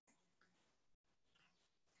this.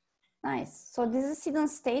 Nice. So this is hidden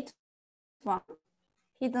state 1,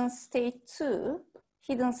 hidden state 2,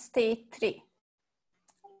 hidden state 3.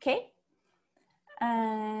 Okay.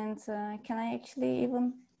 And can I actually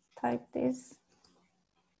even type this?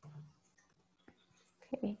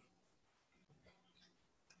 Okay.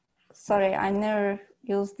 Sorry, I never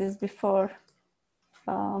used this before.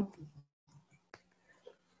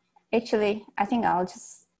 Actually, I think I'll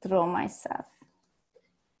just draw myself.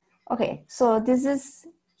 Okay, so this is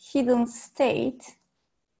hidden state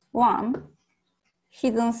 1,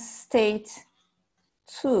 hidden state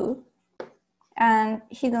 2, and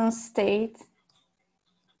hidden state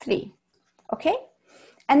 3, okay?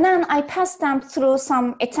 And then I pass them through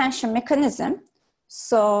some attention mechanism.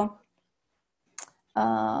 So,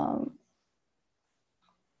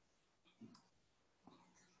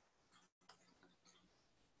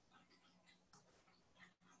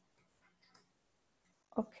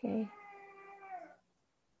 okay.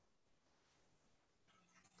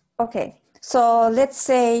 Okay, so let's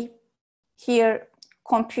say here,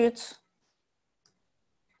 compute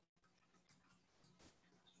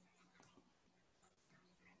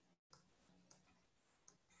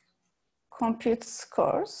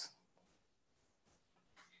scores.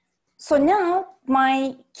 So now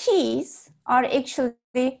my keys are actually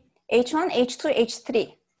H1, H2,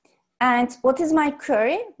 H3. And what is my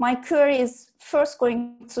query? My query is first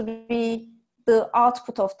going to be the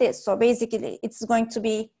output of this. So basically it's going to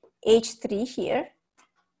be H3 here.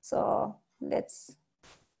 So let's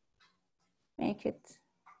make it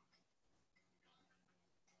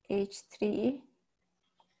H3.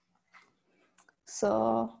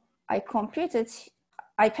 So I compute it,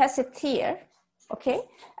 I pass it here, okay?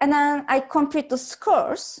 And then I compute the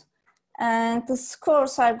scores, and the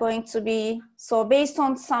scores are going to be, so based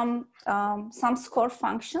on some score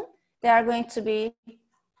function, they are going to be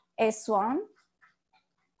S1,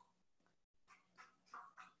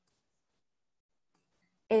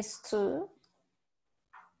 S2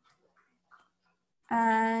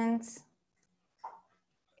 and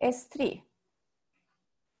S3.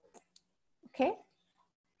 Okay.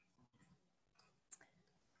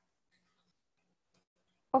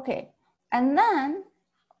 Okay. And then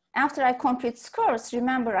after I compute scores,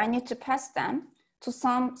 remember I need to pass them to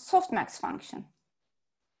some softmax function.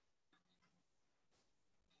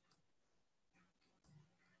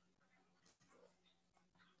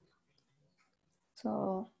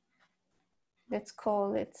 So let's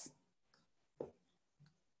call it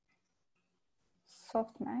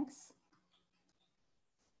softmax.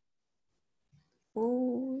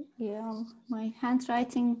 Oh, yeah, my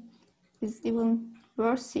handwriting is even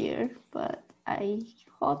worse here, but I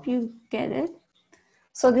hope you get it.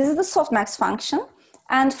 So this is the softmax function.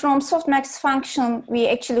 And from softmax function, we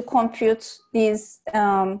actually compute these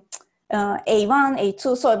A1,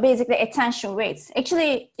 A2, so basically attention weights.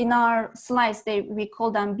 Actually, in our slides, we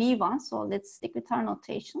call them B1, so let's stick with our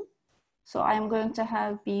notation. So I'm going to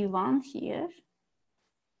have B1 here.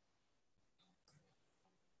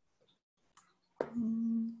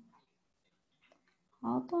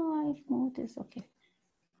 How do I move this? Okay.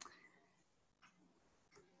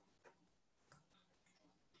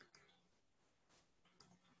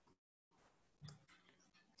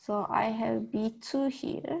 So I have B2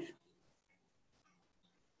 here.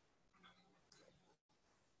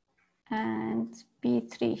 And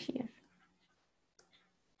B3 here.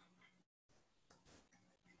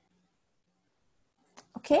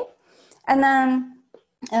 Okay. And then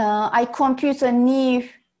I compute a new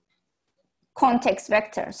context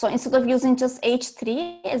vector. So instead of using just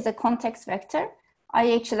H3 as a context vector,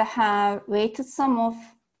 I actually have weighted sum of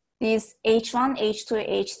these H1, H2,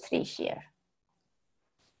 H3 here.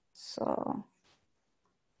 So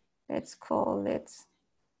let's call it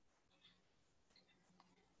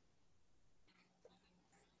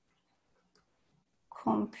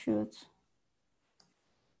compute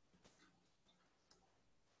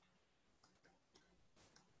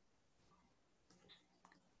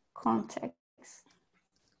context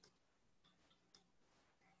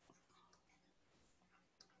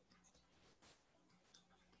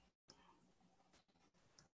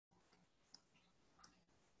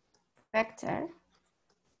vector.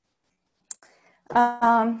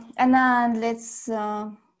 And then let's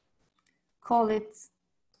call it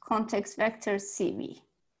context vector CV.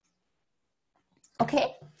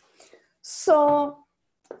 Okay, so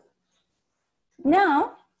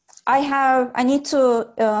now I need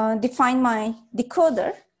to define my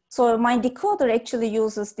decoder. So my decoder actually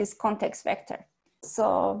uses this context vector.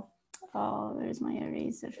 So where's my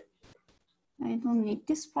eraser? I don't need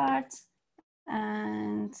this part,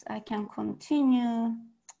 and I can continue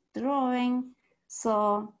drawing.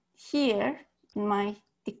 So here in my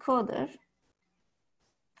decoder,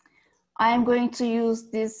 I am going to use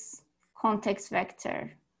this context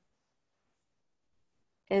vector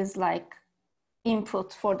as like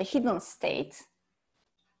input for the hidden state.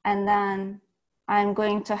 And then I'm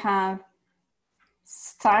going to have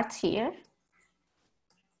start here.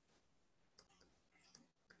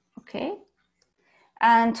 Okay.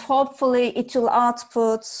 And hopefully it will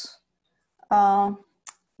output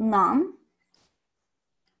none.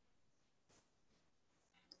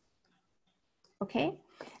 Okay.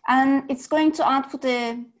 And it's going to output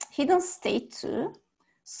a hidden state too.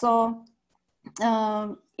 So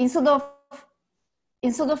instead of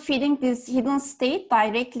feeding this hidden state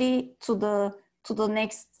directly to the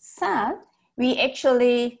next cell, we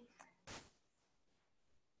actually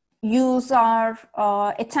use our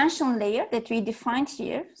attention layer that we defined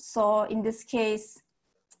here. So in this case,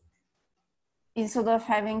 instead of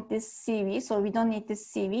having this CV, so we don't need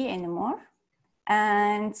this CV anymore.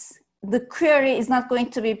 And the query is not going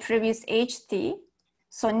to be previous HT.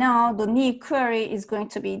 So now the new query is going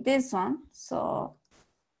to be this one. So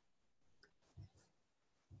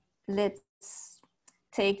let's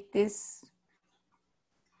take this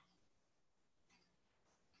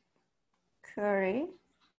query,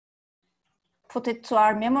 put it to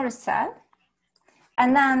our memory cell,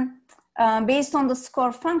 and then based on the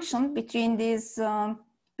score function between this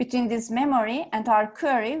memory and our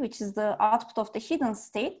query, which is the output of the hidden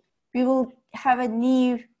state, we will have a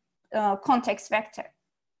new context vector.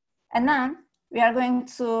 And then we are going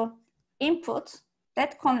to input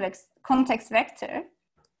that context vector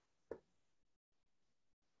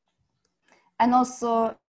and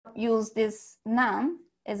also use this none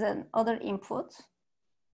as another input.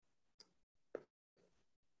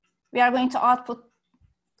 We are going to output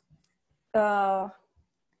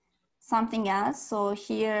something else. So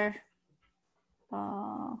here,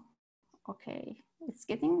 okay, it's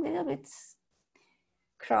getting a little bit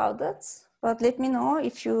crowded, but let me know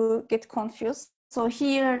if you get confused. So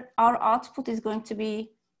here our output is going to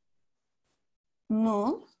be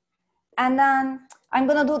null. And then I'm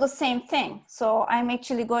going to do the same thing. So I'm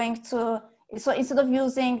actually going to, so instead of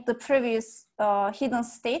using the previous hidden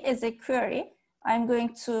state as a query, I'm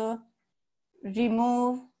going to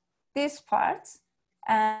remove this part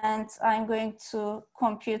and I'm going to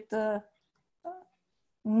compute the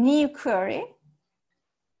new query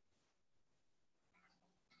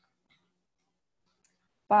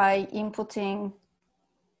by inputting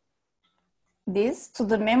this to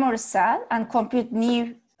the memory cell and compute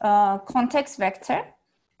new context vector.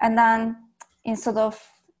 And then instead of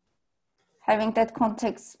having that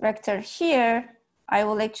context vector here, I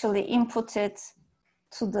will actually input it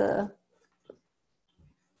to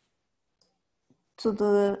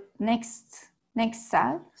the next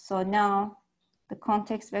cell. So now the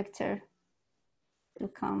context vector will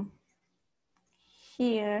come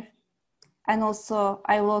here. And also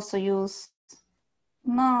I will also use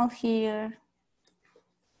null here.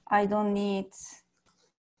 I don't need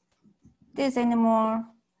this anymore.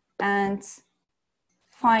 And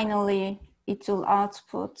finally, it will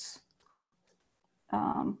output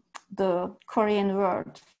the Korean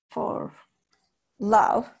word for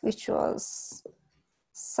love, which was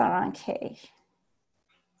saranghae.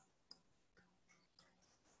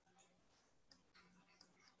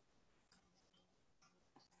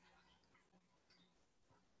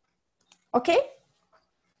 Okay,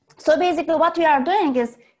 so basically what we are doing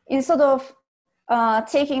is instead of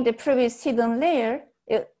taking the previous hidden layer,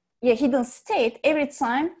 hidden state, every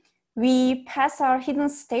time we pass our hidden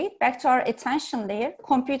state back to our attention layer,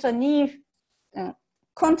 compute a new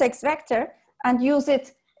context vector, and use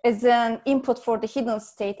it as an input for the hidden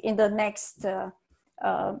state in the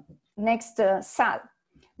next cell.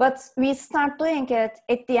 But we start doing it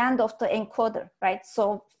at the end of the encoder, right?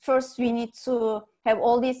 So first we need to have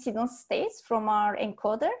all these hidden states from our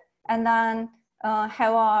encoder, and then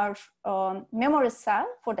have our memory cell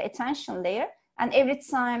for the attention layer. And every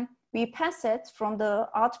time we pass it from the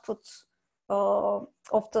output of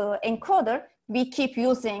the encoder, we keep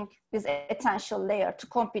using this attention layer to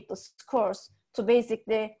compute the scores to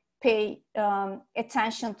basically pay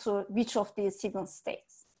attention to which of these hidden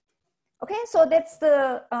states. Okay, so that's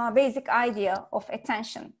the basic idea of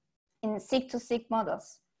attention in Seq2Seq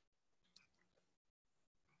models.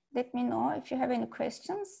 Let me know if you have any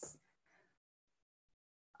questions.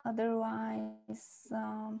 Otherwise,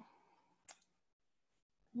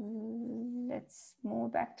 let's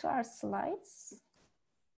move back to our slides.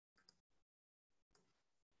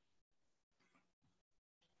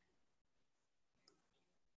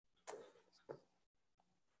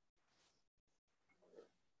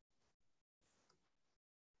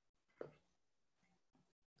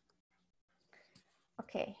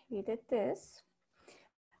 Okay, we did this.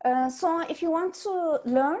 So if you want to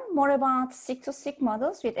learn more about Seq2Seq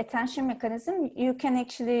models with attention mechanism, you can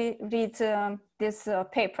actually read this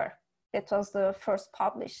paper that was the first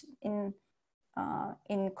published in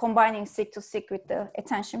combining Seq2Seq with the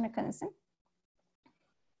attention mechanism.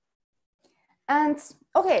 And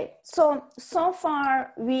okay, so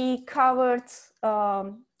far we covered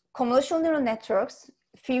convolutional neural networks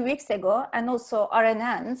a few weeks ago and also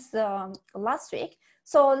RNNs last week.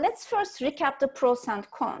 So let's first recap the pros and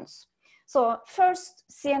cons. So first,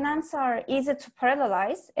 CNNs are easy to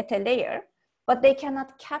parallelize at a layer, but they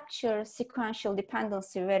cannot capture sequential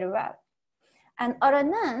dependency very well. And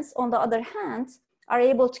RNNs, on the other hand, are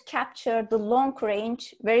able to capture the long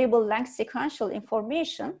range variable length sequential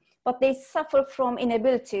information, but they suffer from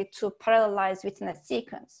inability to parallelize within a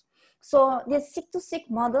sequence. So the Seq2Seq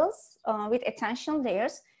models with attention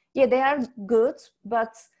layers, yeah, they are good,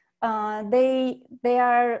 but they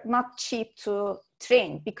are not cheap to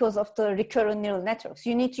train because of the recurrent neural networks.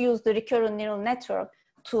 You need to use the recurrent neural network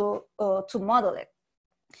to model it.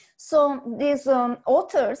 So these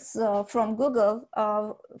authors from Google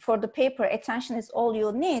for the paper "Attention is All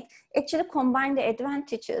You Need" actually combine the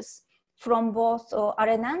advantages from both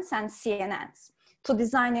RNNs and CNNs to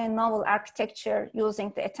design a novel architecture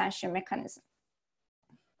using the attention mechanism.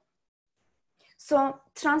 So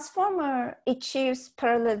transformer achieves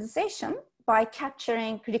parallelization by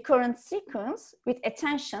capturing recurrent sequence with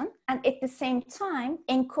attention and at the same time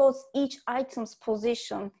encodes each item's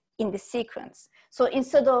position in the sequence. So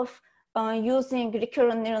instead of using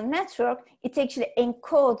recurrent neural network, it actually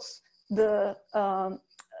encodes the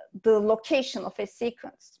location of a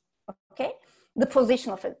sequence, okay? The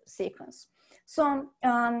position of a sequence. So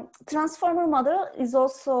transformer model is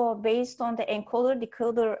also based on the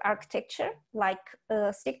encoder-decoder architecture like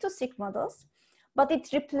Seq2Seq models, but it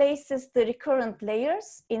replaces the recurrent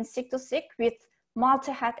layers in Seq2Seq with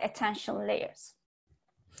multi-head attention layers.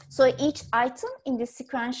 So each item in the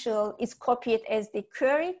sequential is copied as the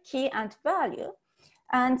query, key, and value.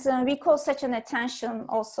 And we call such an attention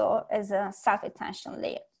also as a self-attention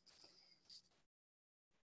layer.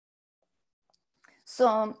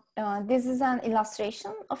 So this is an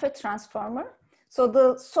illustration of a transformer. So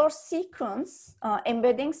the source sequence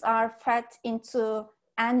embeddings are fed into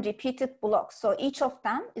n repeated blocks. So each of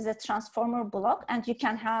them is a transformer block, and you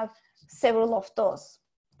can have several of those,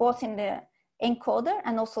 both in the encoder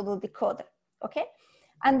and also the decoder, okay?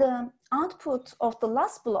 And the output of the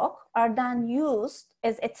last block are then used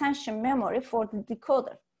as attention memory for the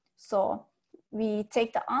decoder. So we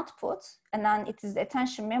take the output and then it is the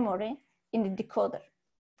attention memory in the decoder,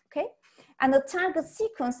 okay? And the target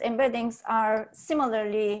sequence embeddings are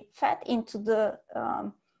similarly fed into the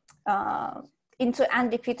into n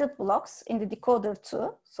repeated blocks in the decoder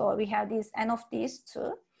too. So we have these n of these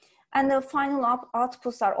two. And the final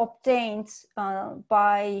outputs are obtained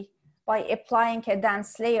by applying a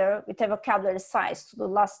dense layer with a vocabulary size to the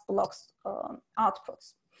last block's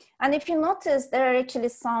outputs. And if you notice, there are actually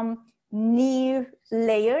some new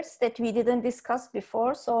layers that we didn't discuss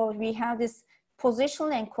before. So we have this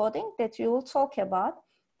positional encoding that we will talk about.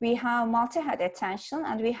 We have multi-head attention,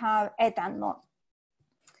 and we have add and norm.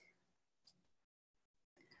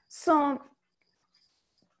 So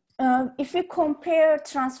if we compare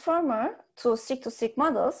transformer to Seq2Seq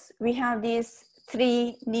models, we have these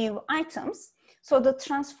three new items. So the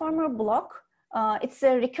transformer block, it's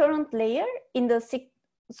a recurrent layer in the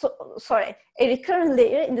a recurrent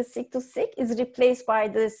layer in the Seq2Seq is replaced by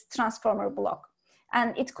this transformer block.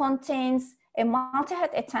 And it contains a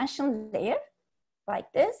multi-head attention layer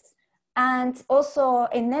like this, and also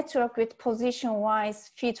a network with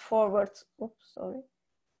position-wise feed-forward,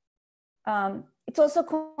 it also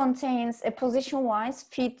contains a position-wise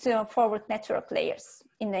feed-forward network layers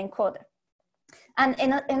in the encoder. And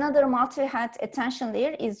another multi-head attention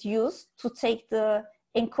layer is used to take the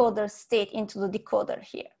encoder state into the decoder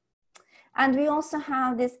here. And we also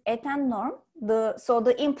have this add and norm. So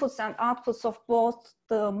the inputs and outputs of both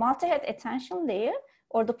the multi-head attention layer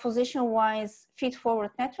or the position-wise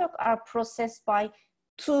feed-forward network are processed by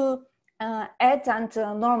two add and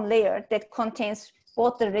norm layer that contains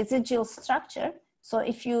both the residual structure. So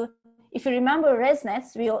if you remember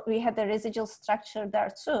ResNets, we had the residual structure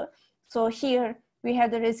there too. So here we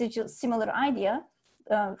have the residual, similar idea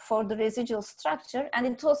for the residual structure, and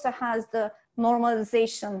it also has the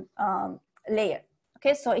normalization layer.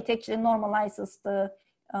 Okay, so it actually normalizes the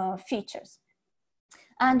features.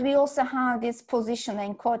 And we also have this position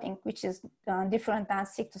encoding, which is different than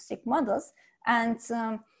Seq2Seq models. And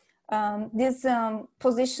this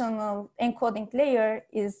positional encoding layer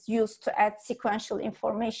is used to add sequential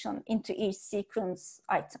information into each sequence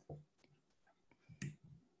item.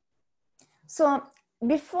 So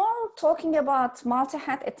before talking about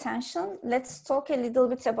multi-head attention, let's talk a little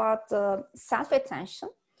bit about self-attention.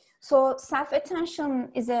 So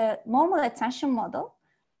self-attention is a normal attention model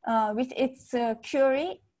with its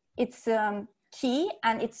query, its key,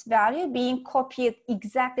 and its value being copied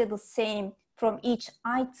exactly the same from each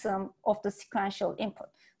item of the sequential input.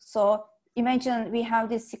 So imagine we have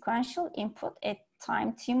this sequential input at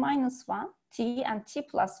time t-1, t and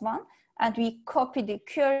t+1, and we copy the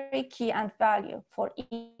query, key, and value for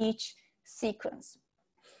each sequence.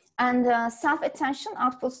 And self-attention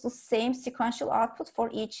outputs the same sequential output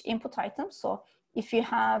for each input item. So if you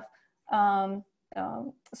have,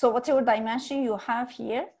 so whatever dimension you have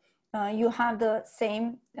here, you have the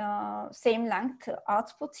same length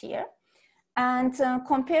output here. And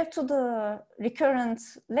compared to the recurrent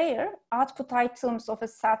layer, output items of a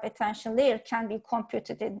self-attention layer can be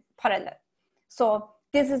computed in parallel. So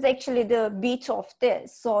this is actually the beat of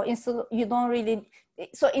this. So instead, you don't really,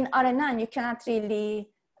 so in RNN, you cannot really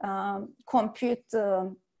compute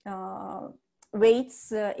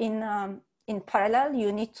weights in parallel.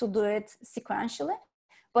 You need to do it sequentially.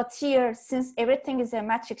 But here, since everything is a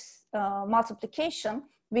matrix multiplication,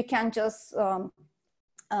 we can just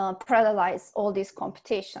parallelize all this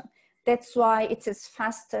computation. That's why it is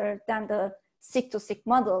faster than the Seq2Seq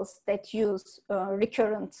models that use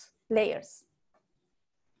recurrent layers.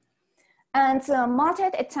 And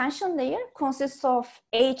multi-head attention layer consists of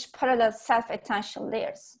 8 parallel self-attention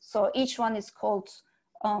layers. So each one is called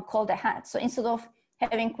a head. So instead of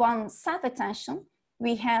having one self-attention,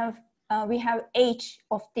 we have 8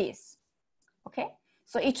 of these. Okay,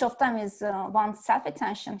 so each of them is one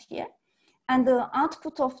self-attention here. And the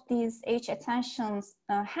output of these 8 attentions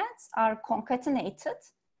heads are concatenated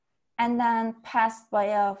and then passed by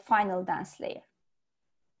a final dense layer.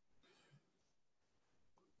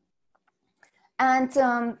 And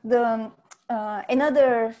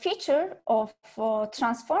another feature of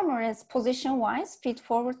transformer is position-wise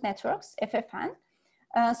feed-forward networks, FFN.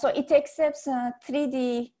 So it accepts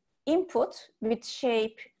 3D input with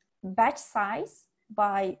shape, batch size,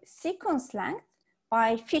 by sequence length,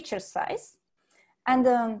 by feature size.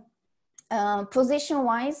 And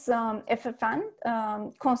position-wise FFN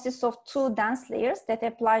consists of 2 dense layers that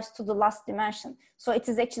applies to the last dimension. So it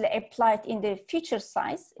is actually applied in the feature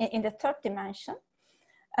size in the 3rd dimension.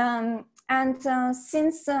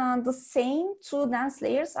 Since the same 2 dense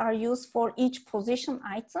layers are used for each position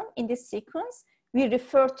item in this sequence, we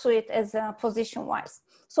refer to it as position-wise.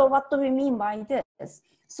 So what do we mean by this?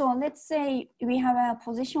 So let's say we have a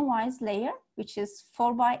position-wise layer, which is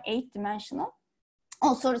 4 by 8 dimensional.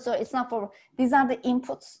 Oh, sorry, so it's not for, these are the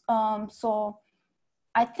inputs. So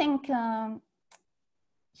I think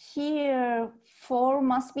here 4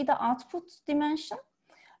 must be the output dimension.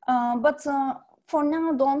 But for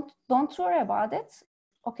now, don't worry about it,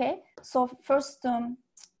 okay? So first, oh,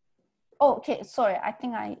 okay, sorry, I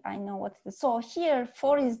think I know what it is. So here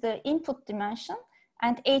 4 is the input dimension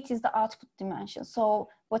and 8 is the output dimension. So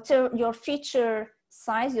whatever your feature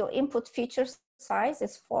size, your input feature size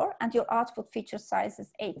is 4 and your output feature size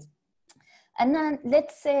is 8. And then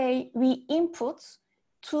let's say we input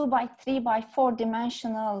 2 by 3 by 4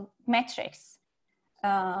 dimensional matrix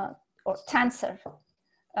or tensor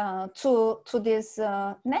to this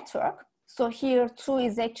network. So here 2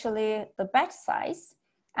 is actually the batch size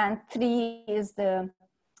and 3 is the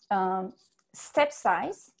step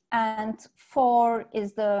size and 4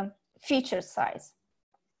 is the feature size.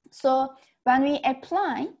 So when we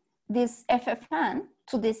apply this FFN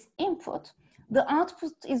to this input, the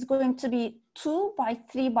output is going to be 2 by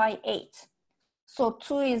 3 by 8. So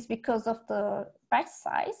 2 is because of the batch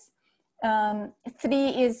size. 3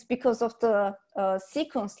 is because of the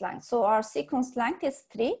sequence length. So our sequence length is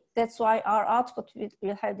 3. That's why our output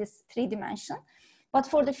will have this 3 dimension. But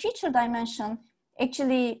for the feature dimension,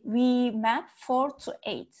 actually we map 4 to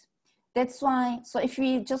 8. That's why, so if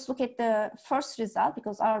we just look at the first result,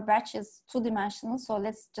 because our batch is 2 dimensional, so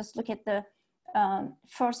let's just look at the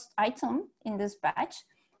first item in this batch.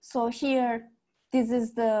 So here, this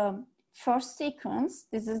is the first sequence,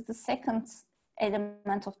 this is the second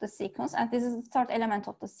element of the sequence, and this is the third element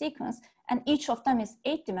of the sequence, and each of them is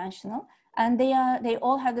 8 dimensional, and they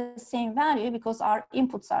all have the same value because our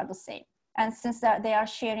inputs are the same. And since they are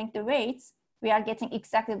sharing the weights, we are getting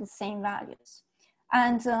exactly the same values.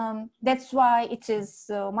 And that's why it is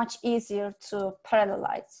much easier to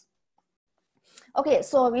parallelize. Okay,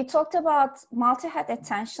 so we talked about multi-head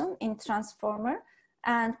attention in transformer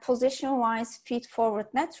and position-wise feed-forward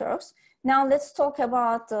networks. Now let's talk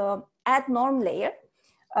about add norm layer,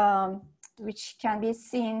 which can be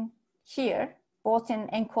seen here, both in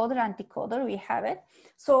encoder and decoder, we have it.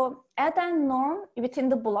 So add and norm within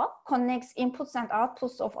the block connects inputs and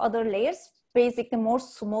outputs of other layers basically more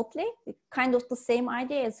smoothly, kind of the same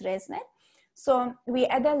idea as ResNet. So we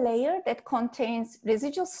add a layer that contains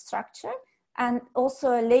residual structure and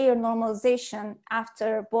also a layer normalization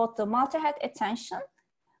after both the multi-head attention,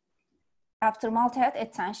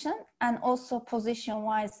 and also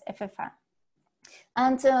position-wise FFN.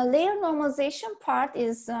 And layer normalization part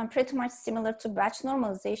is pretty much similar to batch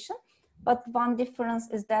normalization, but one difference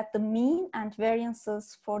is that the mean and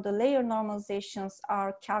variances for the layer normalizations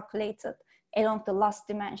are calculated along the last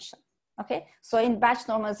dimension, okay? So in batch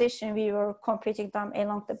normalization, we were computing them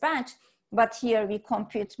along the batch, but here we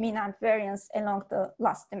compute mean and variance along the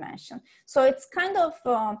last dimension. So it's kind of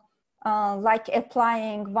like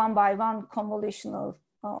applying one by one convolutional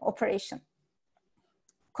operation,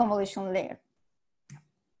 convolutional layer.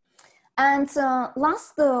 And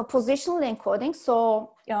last, the positional encoding.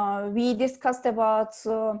 So we discussed about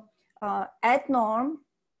add norm,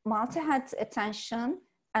 multi-head attention,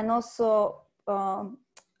 and also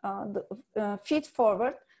the feed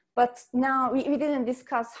forward. But now we didn't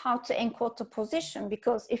discuss how to encode the position,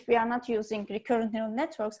 because if we are not using recurrent neural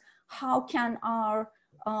networks, how can our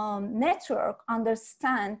network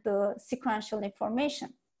understand the sequential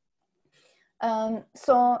information?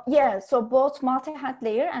 So both multi-head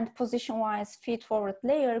layer and position-wise feed-forward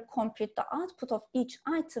layer compute the output of each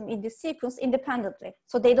item in the sequence independently.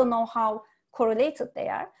 So they don't know how correlated they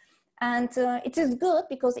are. And it is good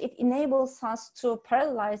because it enables us to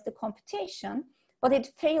parallelize the computation, but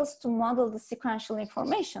it fails to model the sequential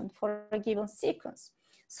information for a given sequence.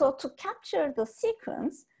 So to capture the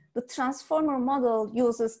sequence, the transformer model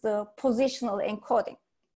uses the positional encoding,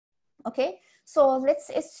 okay? So let's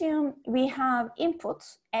assume we have input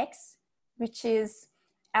X, which is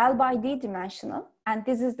L by D dimensional, and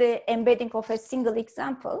this is the embedding of a single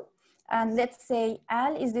example. and let's say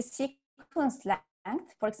L is the sequence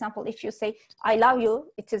length. For example, if you say, I love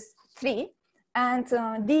you, it is 3. And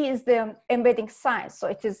D is the embedding size. So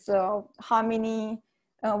it is how many,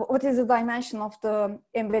 what is the dimension of the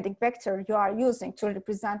embedding vector you are using to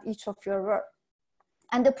represent each of your words.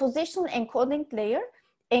 And the positional encoding layer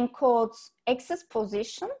encodes X's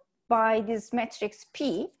position by this matrix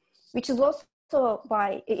P, which is also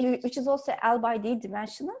L by D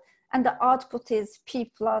dimensional, and the output is P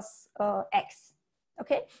plus X.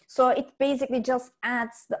 Okay, so it basically just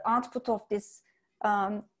adds the output of this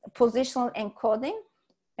positional encoding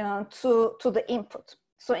to the input.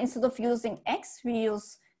 So instead of using X, we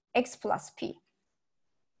use X plus P.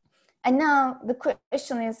 And now the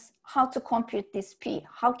question is how to compute this P.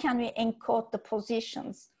 How can we encode the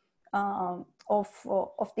positions of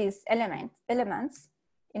these elements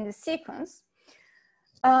in the sequence?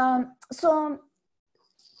 So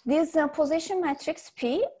this position matrix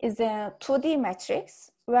P is a 2D matrix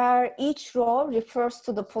where each row refers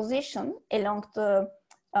to the position along the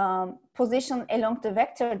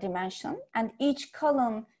vector dimension, and each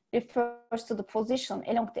column refers to the position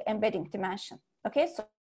along the embedding dimension. Okay, so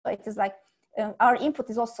it is like our input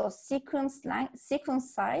is also sequence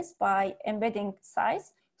size by embedding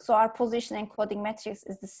size. So our position encoding matrix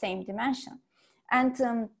is the same dimension. And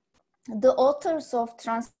the authors of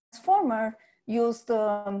transformer use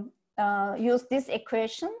this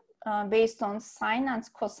equation based on sine and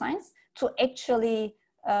cosines to actually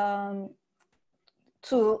to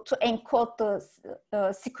encode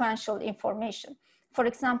the sequential information. For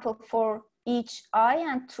example, for each I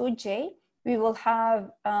and 2j, we will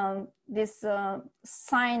have this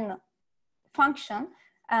sine function,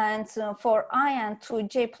 and for I and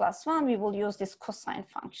 2j plus 1, we will use this cosine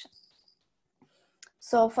function.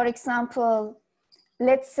 So for example,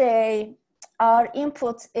 let's say our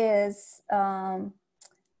input is,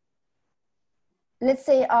 let's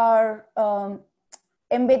say our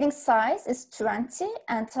embedding size is 20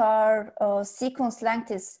 and our sequence length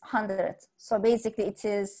is 100. So basically it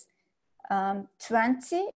is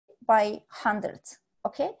 20 by 100,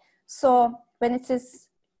 okay? So when it is,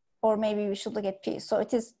 or maybe we should look at P. So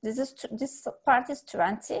it is, this part is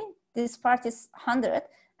 20, this part is 100,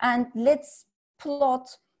 and let's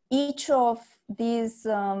plot each of these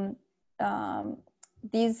embedding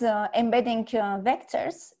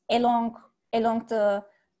vectors along the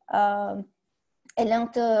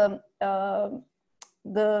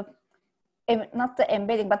not the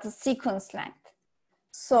embedding, but the sequence length.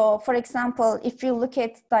 So for example, if you look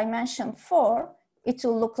at dimension 4, it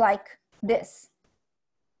will look like this.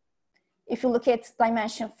 If you look at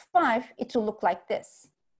dimension 5, it will look like this.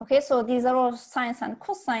 Okay, so these are all sines and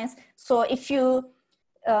cosines. So if you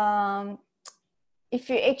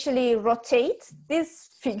actually rotate this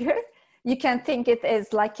figure, you can think it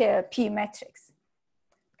as like a P matrix.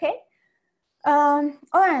 Okay. All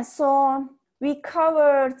right. So we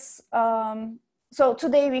covered. So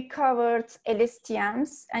today we covered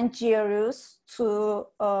LSTMs and GRUs to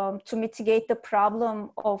mitigate the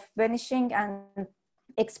problem of vanishing and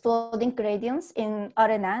exploding gradients in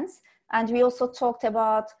RNNs. And we also talked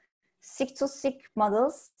about Seq2Seq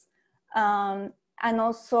models and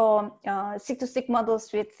also Seq2Seq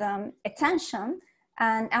models with attention.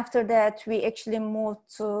 And after that, we actually moved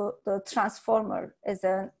to the transformer as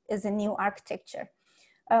a new architecture.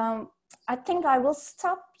 I think I will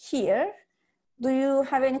stop here. Do you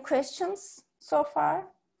have any questions so far?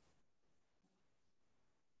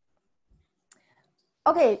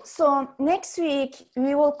 Okay, so next week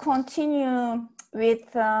we will continue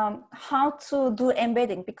with how to do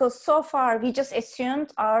embedding, because so far we just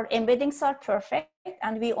assumed our embeddings are perfect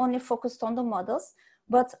and we only focused on the models.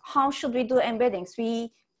 But how should we do embeddings?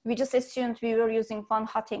 We just assumed we were using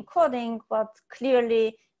one-hot encoding, but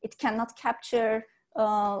clearly it cannot capture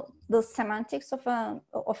the semantics of a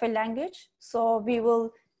language. So we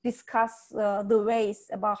will discuss the ways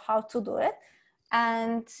about how to do it.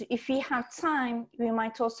 And if we have time, we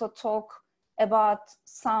might also talk about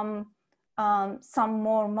some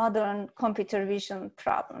more modern computer vision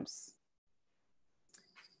problems.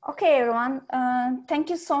 Okay, everyone, thank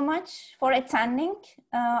you so much for attending.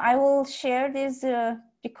 I will share this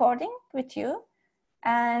recording with you.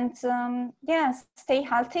 And yeah, stay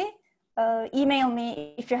healthy. Email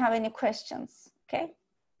me if you have any questions, okay?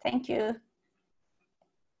 Thank you.